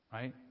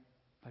 right?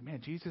 Like,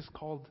 man, Jesus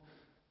called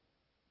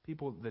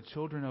people the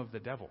children of the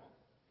devil.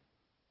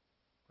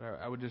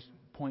 I would just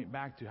point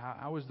back to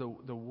how is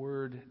the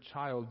word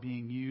child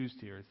being used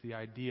here? It's the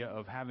idea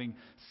of having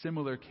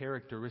similar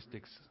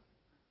characteristics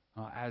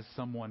as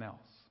someone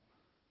else.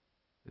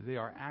 They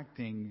are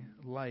acting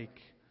like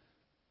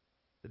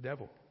the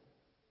devil.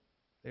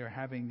 They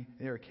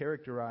are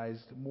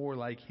characterized more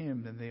like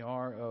him than they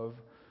are of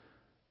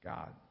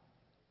God.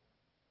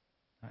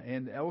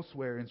 And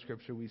elsewhere in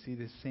Scripture, we see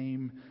the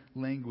same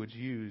language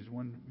used.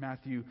 When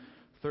Matthew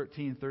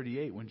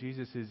 13:38, when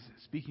Jesus is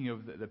speaking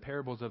of the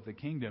parables of the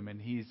kingdom,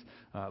 and he's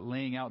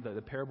laying out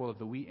the parable of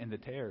the wheat and the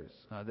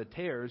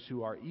tares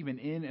who are even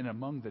in and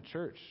among the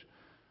church,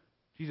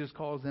 Jesus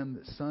calls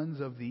them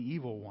sons of the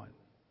evil one.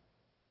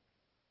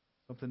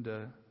 Something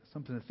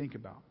to think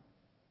about.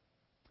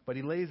 But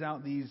he lays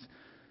out these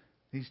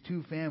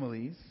two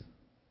families.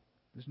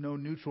 There's no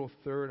neutral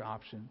third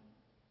option,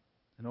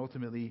 and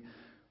ultimately,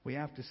 we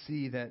have to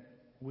see that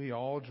we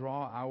all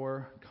draw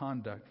our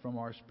conduct from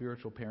our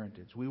spiritual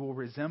parentage. We will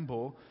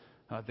resemble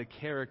the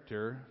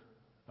character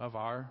of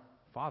our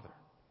Father,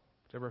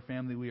 whichever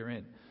family we are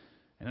in.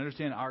 And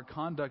understand, our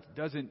conduct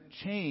doesn't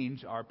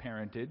change our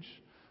parentage.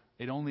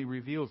 It only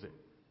reveals it,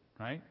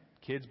 right?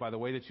 Kids, by the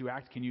way that you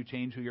act, can you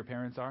change who your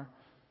parents are?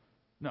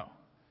 No.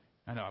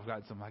 I know, I've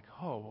got some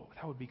well,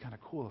 that would be kind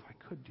of cool if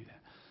I could do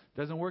that. It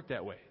doesn't work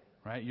that way,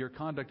 right? Your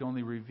conduct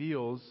only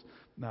reveals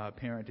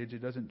parentage.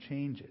 It doesn't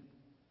change it.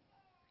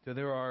 So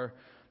there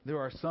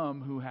are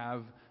some who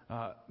have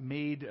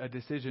made a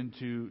decision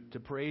to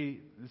pray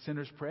the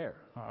sinner's prayer,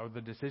 or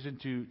the decision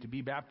to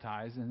be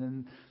baptized, and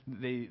then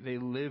they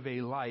live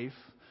a life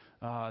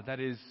that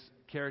is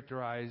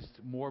characterized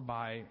more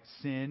by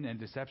sin and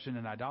deception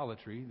and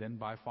idolatry than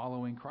by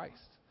following Christ.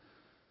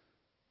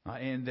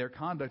 And their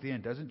conduct,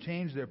 again, doesn't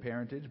change their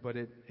parentage, but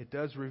it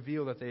does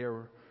reveal that they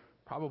are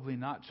probably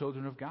not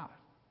children of God.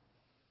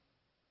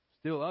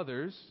 Still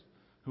others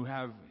who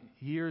have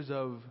years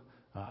of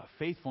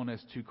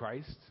faithfulness to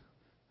Christ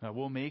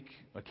will make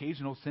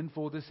occasional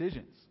sinful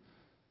decisions.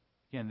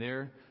 Again,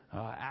 their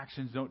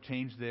actions don't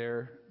change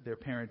their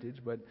parentage,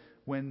 but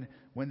when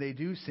they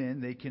do sin,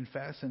 they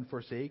confess and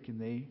forsake,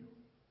 and they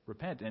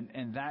repent.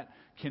 And that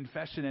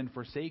confession and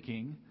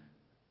forsaking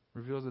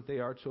reveals that they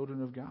are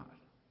children of God.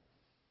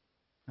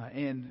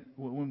 And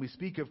when we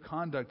speak of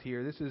conduct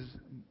here, this is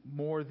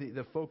more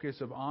the focus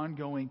of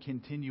ongoing,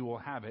 continual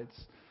habits,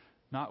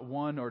 not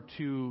one or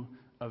two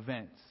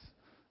events.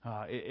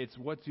 It's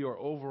what's your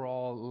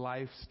overall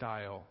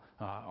lifestyle.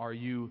 Are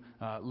you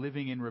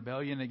living in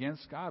rebellion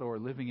against God or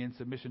living in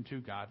submission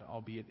to God,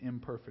 albeit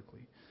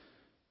imperfectly?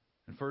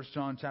 And 1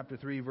 John chapter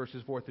 3,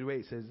 verses 4 through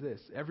 8 says this: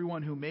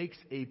 everyone who makes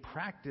a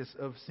practice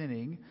of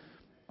sinning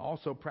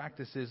also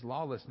practices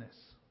lawlessness.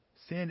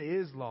 Sin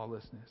is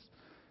lawlessness.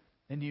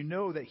 And you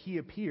know that he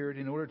appeared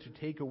in order to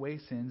take away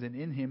sins, and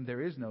in him there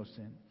is no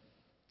sin.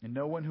 And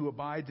no one who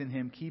abides in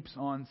him keeps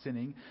on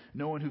sinning.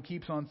 No one who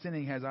keeps on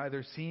sinning has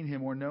either seen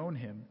him or known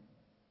him.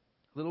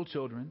 Little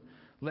children,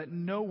 let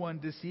no one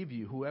deceive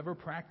you. Whoever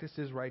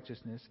practices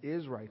righteousness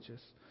is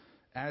righteous,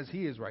 as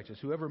he is righteous.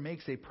 Whoever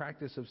makes a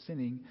practice of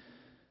sinning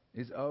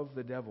is of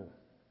the devil.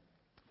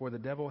 For the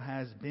devil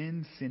has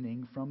been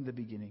sinning from the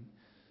beginning.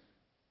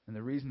 And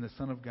the reason the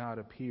Son of God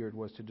appeared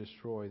was to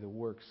destroy the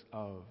works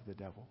of the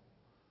devil.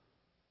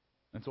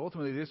 And so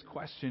ultimately this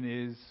question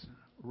is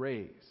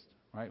raised,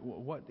 right?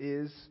 What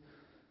does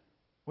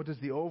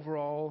the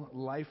overall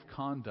life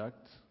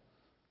conduct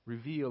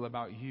reveal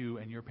about you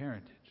and your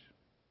parentage?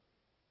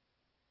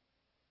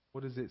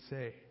 What does it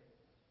say?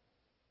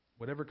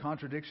 Whatever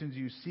contradictions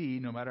you see,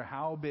 no matter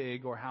how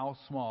big or how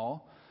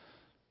small,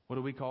 what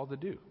are we called to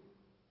do?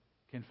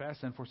 Confess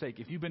and forsake.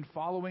 If you've been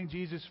following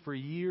Jesus for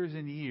years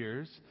and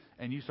years,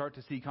 and you start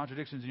to see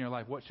contradictions in your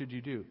life, what should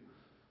you do?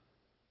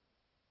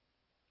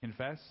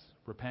 Confess,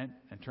 repent,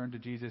 and turn to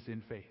Jesus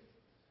in faith.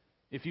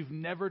 If you've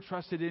never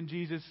trusted in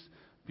Jesus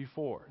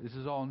before, this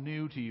is all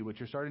new to you, but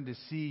you're starting to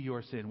see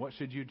your sin, what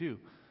should you do?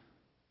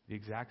 The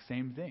exact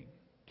same thing.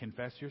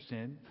 Confess your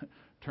sin,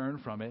 turn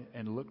from it,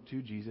 and look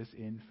to Jesus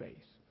in faith.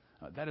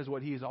 That is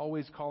what he is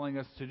always calling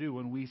us to do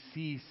when we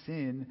see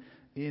sin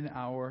in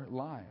our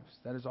lives.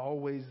 That is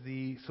always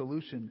the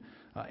solution.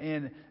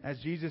 And as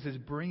Jesus is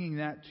bringing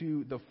that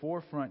to the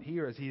forefront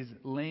here, as he's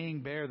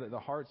laying bare the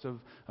hearts of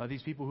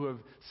these people who have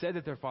said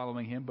that they're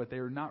following him, but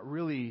they're not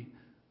really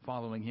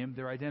following him,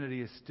 their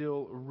identity is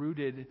still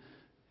rooted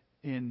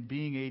in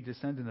being a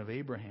descendant of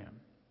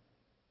Abraham.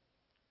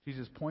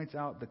 Jesus points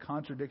out the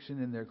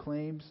contradiction in their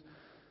claims,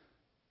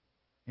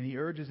 and he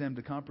urges them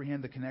to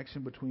comprehend the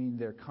connection between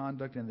their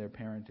conduct and their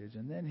parentage.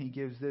 And then he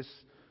gives this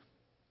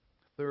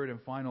third and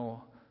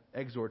final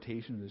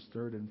exhortation, this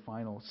third and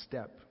final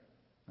step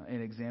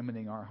in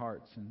examining our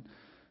hearts. And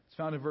it's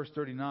found in verse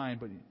 39,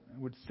 but I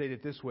would state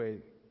it this way: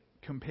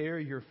 compare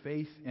your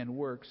faith and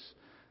works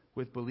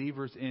with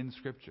believers in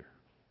Scripture.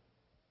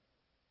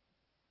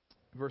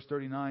 Verse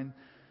 39,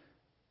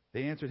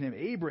 they answered him,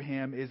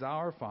 Abraham is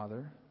our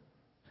father.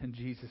 And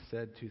Jesus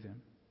said to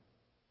them,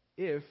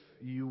 if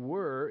you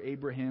were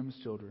Abraham's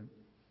children,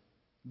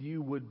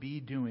 you would be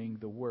doing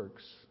the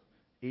works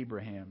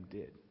Abraham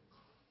did.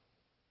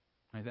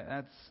 Right,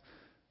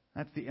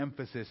 that's the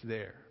emphasis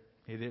there.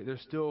 Okay, they're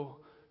still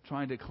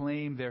trying to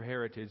claim their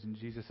heritage, and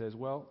Jesus says,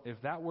 well,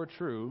 if that were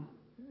true,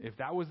 if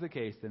that was the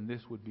case, then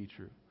this would be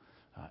true.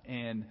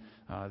 And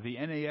the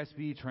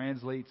NASB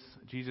translates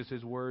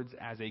Jesus' words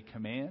as a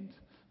command.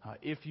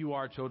 If you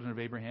are children of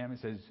Abraham, it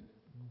says,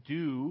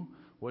 do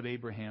what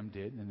Abraham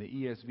did. And the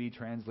ESV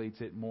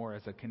translates it more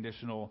as a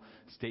conditional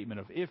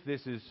statement of, if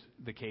this is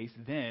the case,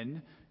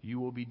 then you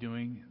will be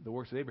doing the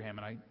works of Abraham.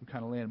 And I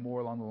kind of land more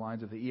along the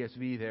lines of the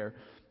ESV there,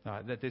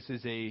 that this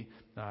is a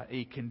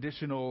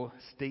conditional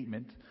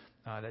statement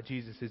that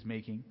Jesus is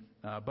making.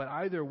 But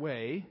either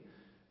way,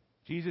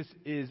 Jesus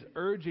is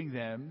urging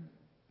them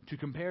to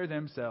compare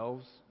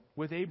themselves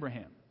with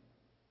Abraham.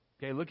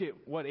 Okay, look at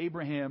what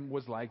Abraham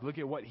was like. Look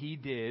at what he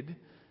did,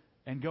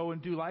 and go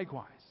and do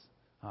likewise.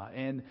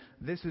 And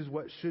this is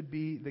what should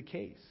be the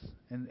case.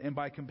 And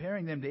by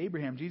comparing them to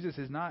Abraham, Jesus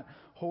is not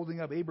holding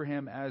up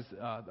Abraham as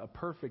a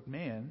perfect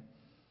man,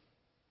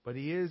 but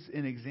he is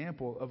an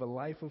example of a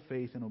life of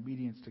faith and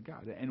obedience to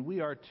God. And we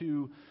are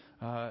to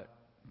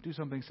do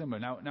something similar.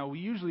 Now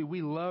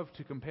we love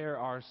to compare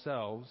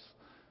ourselves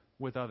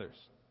with others,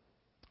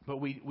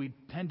 but we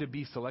tend to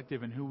be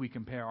selective in who we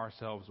compare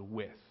ourselves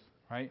with,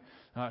 right?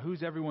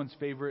 Who's everyone's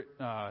favorite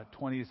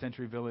 20th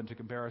century villain to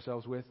compare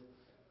ourselves with?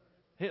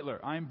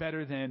 Hitler. I'm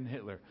better than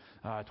Hitler.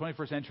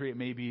 21st century, it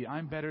may be,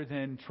 I'm better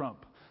than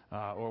Trump,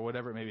 or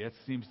whatever it may be. That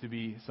seems to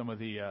be some of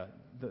the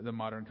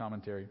modern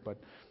commentary. But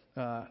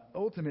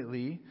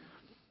ultimately,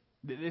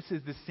 this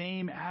is the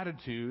same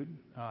attitude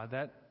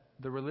that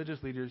the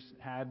religious leaders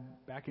had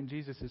back in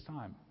Jesus'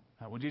 time.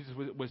 When Jesus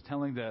was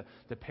telling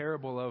the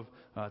parable of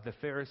the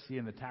Pharisee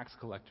and the tax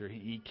collector,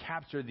 he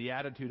captured the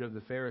attitude of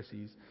the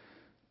Pharisees.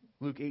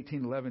 Luke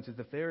 18:11 says,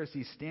 the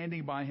Pharisee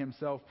standing by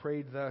himself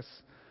prayed thus,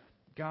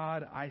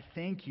 God, I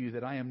thank you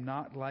that I am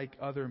not like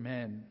other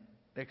men,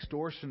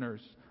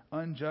 extortioners,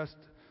 unjust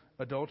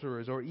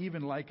adulterers, or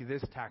even like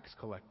this tax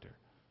collector.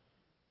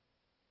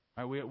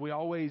 Right, we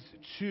always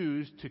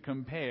choose to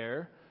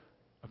compare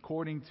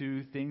according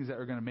to things that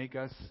are going to make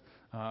us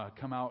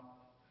come out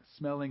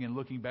smelling and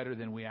looking better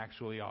than we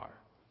actually are.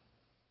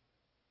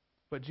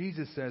 But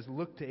Jesus says,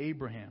 look to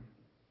Abraham.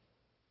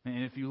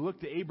 And if you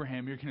look to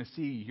Abraham, you're going to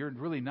see you're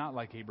really not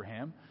like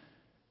Abraham.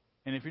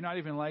 And if you're not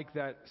even like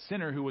that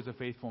sinner who was a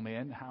faithful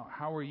man,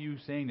 how are you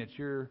saying that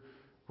you're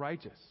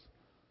righteous?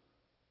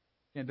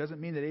 And it doesn't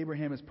mean that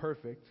Abraham is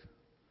perfect.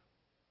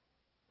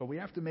 But we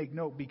have to make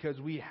note, because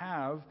we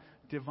have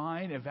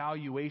divine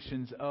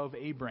evaluations of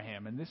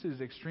Abraham. And this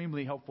is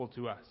extremely helpful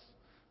to us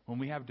when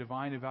we have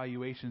divine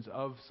evaluations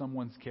of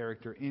someone's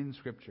character in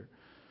Scripture.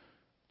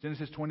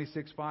 Genesis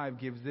 26:5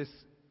 gives this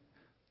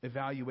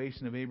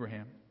evaluation of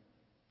Abraham.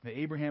 That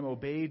Abraham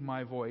obeyed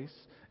my voice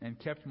and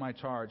kept my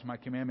charge, my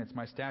commandments,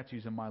 my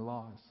statutes, and my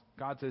laws.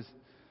 God says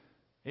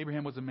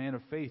Abraham was a man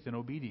of faith and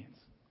obedience.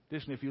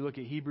 Additionally, if you look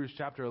at Hebrews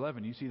chapter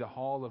 11, you see the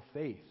hall of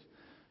faith.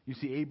 You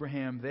see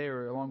Abraham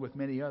there along with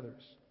many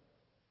others.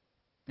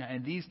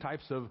 And these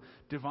types of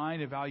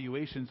divine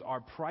evaluations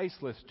are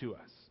priceless to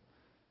us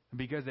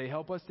because they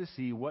help us to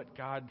see what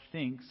God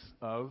thinks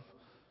of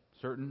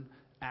certain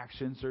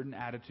actions, certain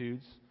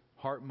attitudes,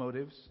 heart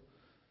motives,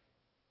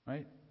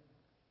 right?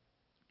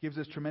 Gives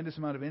us tremendous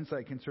amount of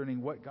insight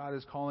concerning what God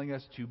is calling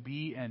us to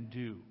be and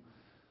do.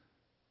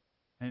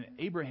 And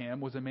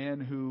Abraham was a man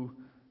who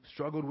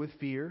struggled with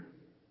fear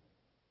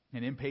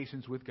and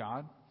impatience with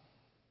God,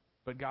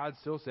 but God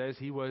still says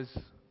he was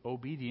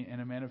obedient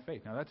and a man of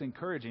faith. Now that's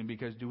encouraging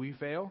because do we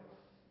fail?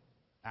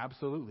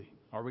 Absolutely.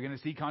 Are we going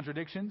to see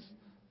contradictions?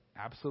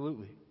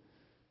 Absolutely.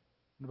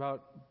 What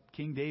about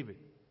King David?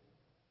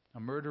 A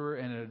murderer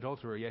and an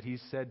adulterer, yet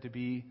he's said to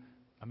be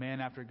a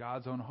man after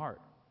God's own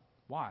heart.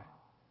 Why?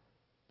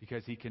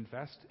 Because he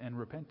confessed and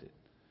repented.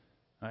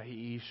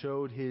 He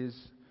showed his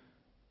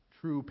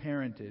true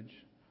parentage.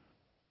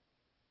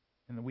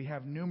 And we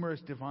have numerous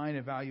divine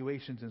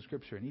evaluations in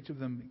Scripture, and each of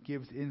them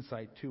gives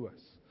insight to us.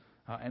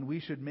 And we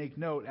should make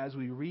note as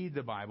we read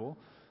the Bible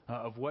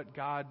of what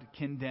God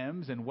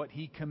condemns and what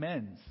he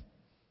commends.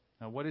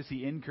 What is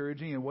he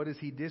encouraging and what is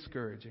he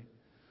discouraging?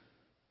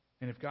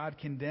 And if God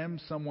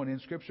condemns someone in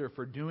Scripture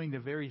for doing the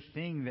very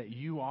thing that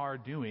you are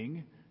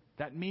doing,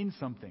 that means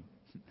something.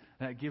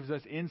 That gives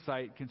us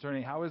insight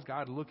concerning how is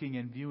God looking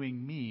and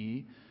viewing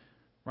me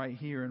right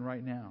here and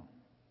right now.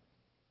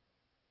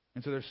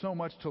 And so there's so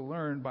much to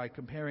learn by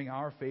comparing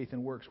our faith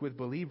and works with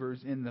believers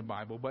in the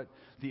Bible. But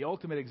the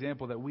ultimate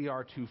example that we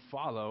are to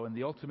follow and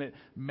the ultimate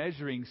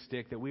measuring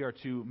stick that we are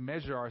to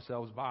measure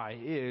ourselves by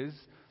is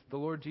the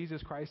Lord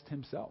Jesus Christ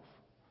himself.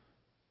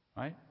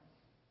 Right?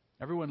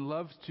 Everyone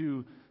loves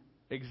to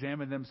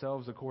examine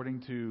themselves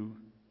according to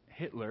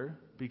Hitler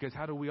because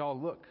how do we all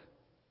look?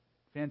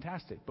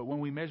 Fantastic. But when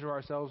we measure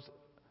ourselves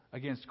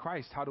against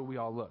Christ, how do we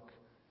all look?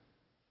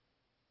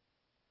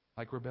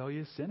 Like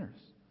rebellious sinners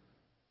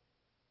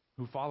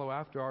who follow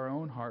after our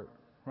own heart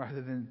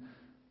rather than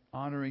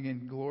honoring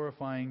and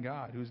glorifying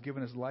God, who's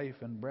given us life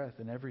and breath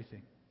and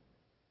everything.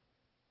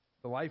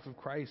 The life of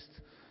Christ,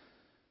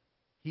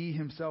 he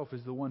himself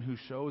is the one who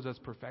shows us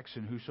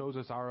perfection, who shows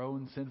us our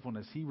own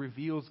sinfulness. He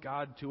reveals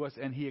God to us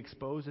and he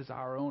exposes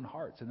our own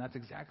hearts. And that's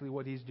exactly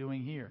what he's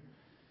doing here.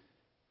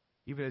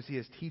 Even as he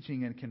is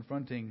teaching and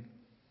confronting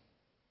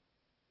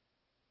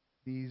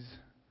these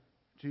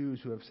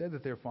Jews who have said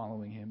that they're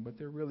following him, but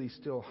they're really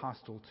still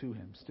hostile to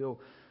him, still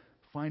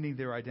finding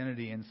their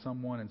identity in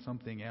someone and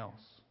something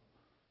else.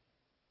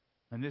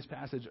 And this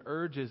passage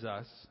urges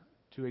us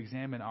to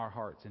examine our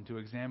hearts and to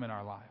examine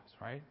our lives,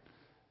 right?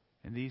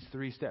 In these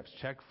 3 steps,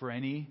 check for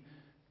any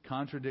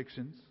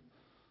contradictions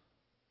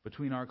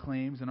between our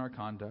claims and our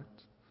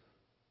conduct.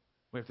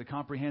 We have to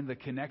comprehend the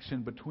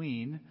connection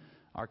between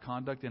our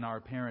conduct and our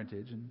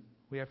parentage, and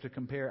we have to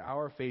compare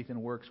our faith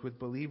and works with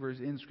believers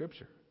in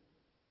Scripture.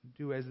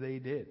 Do as they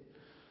did.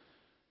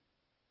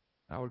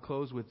 I would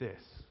close with this.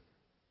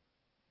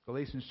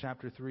 Galatians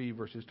chapter 3,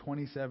 verses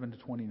 27 to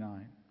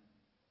 29.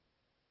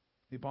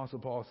 The Apostle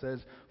Paul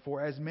says,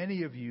 "For as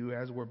many of you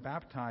as were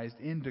baptized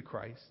into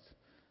Christ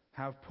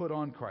have put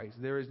on Christ.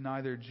 There is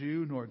neither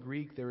Jew nor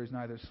Greek, there is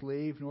neither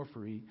slave nor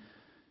free.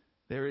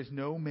 There is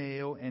no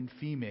male and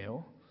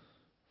female,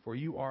 for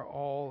you are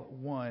all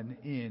one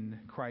in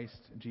Christ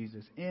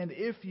Jesus. And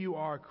if you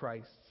are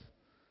Christ's,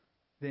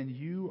 then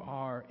you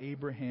are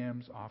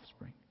Abraham's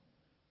offspring,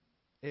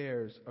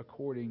 heirs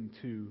according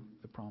to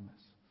the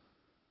promise."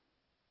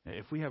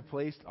 If we have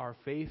placed our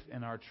faith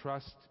and our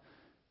trust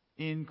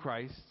in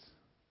Christ,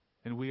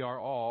 then we are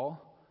all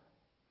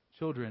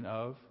children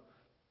of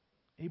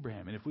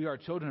Abraham. And if we are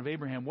children of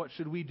Abraham, what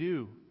should we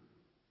do?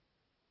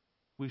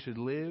 We should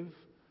live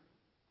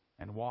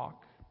and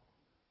walk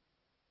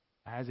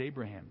as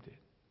Abraham did.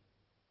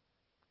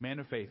 Man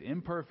of faith,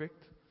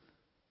 imperfect,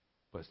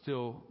 but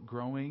still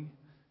growing,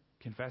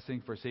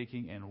 confessing,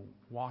 forsaking, and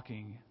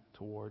walking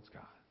towards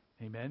God.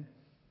 Amen?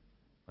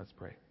 Let's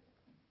pray.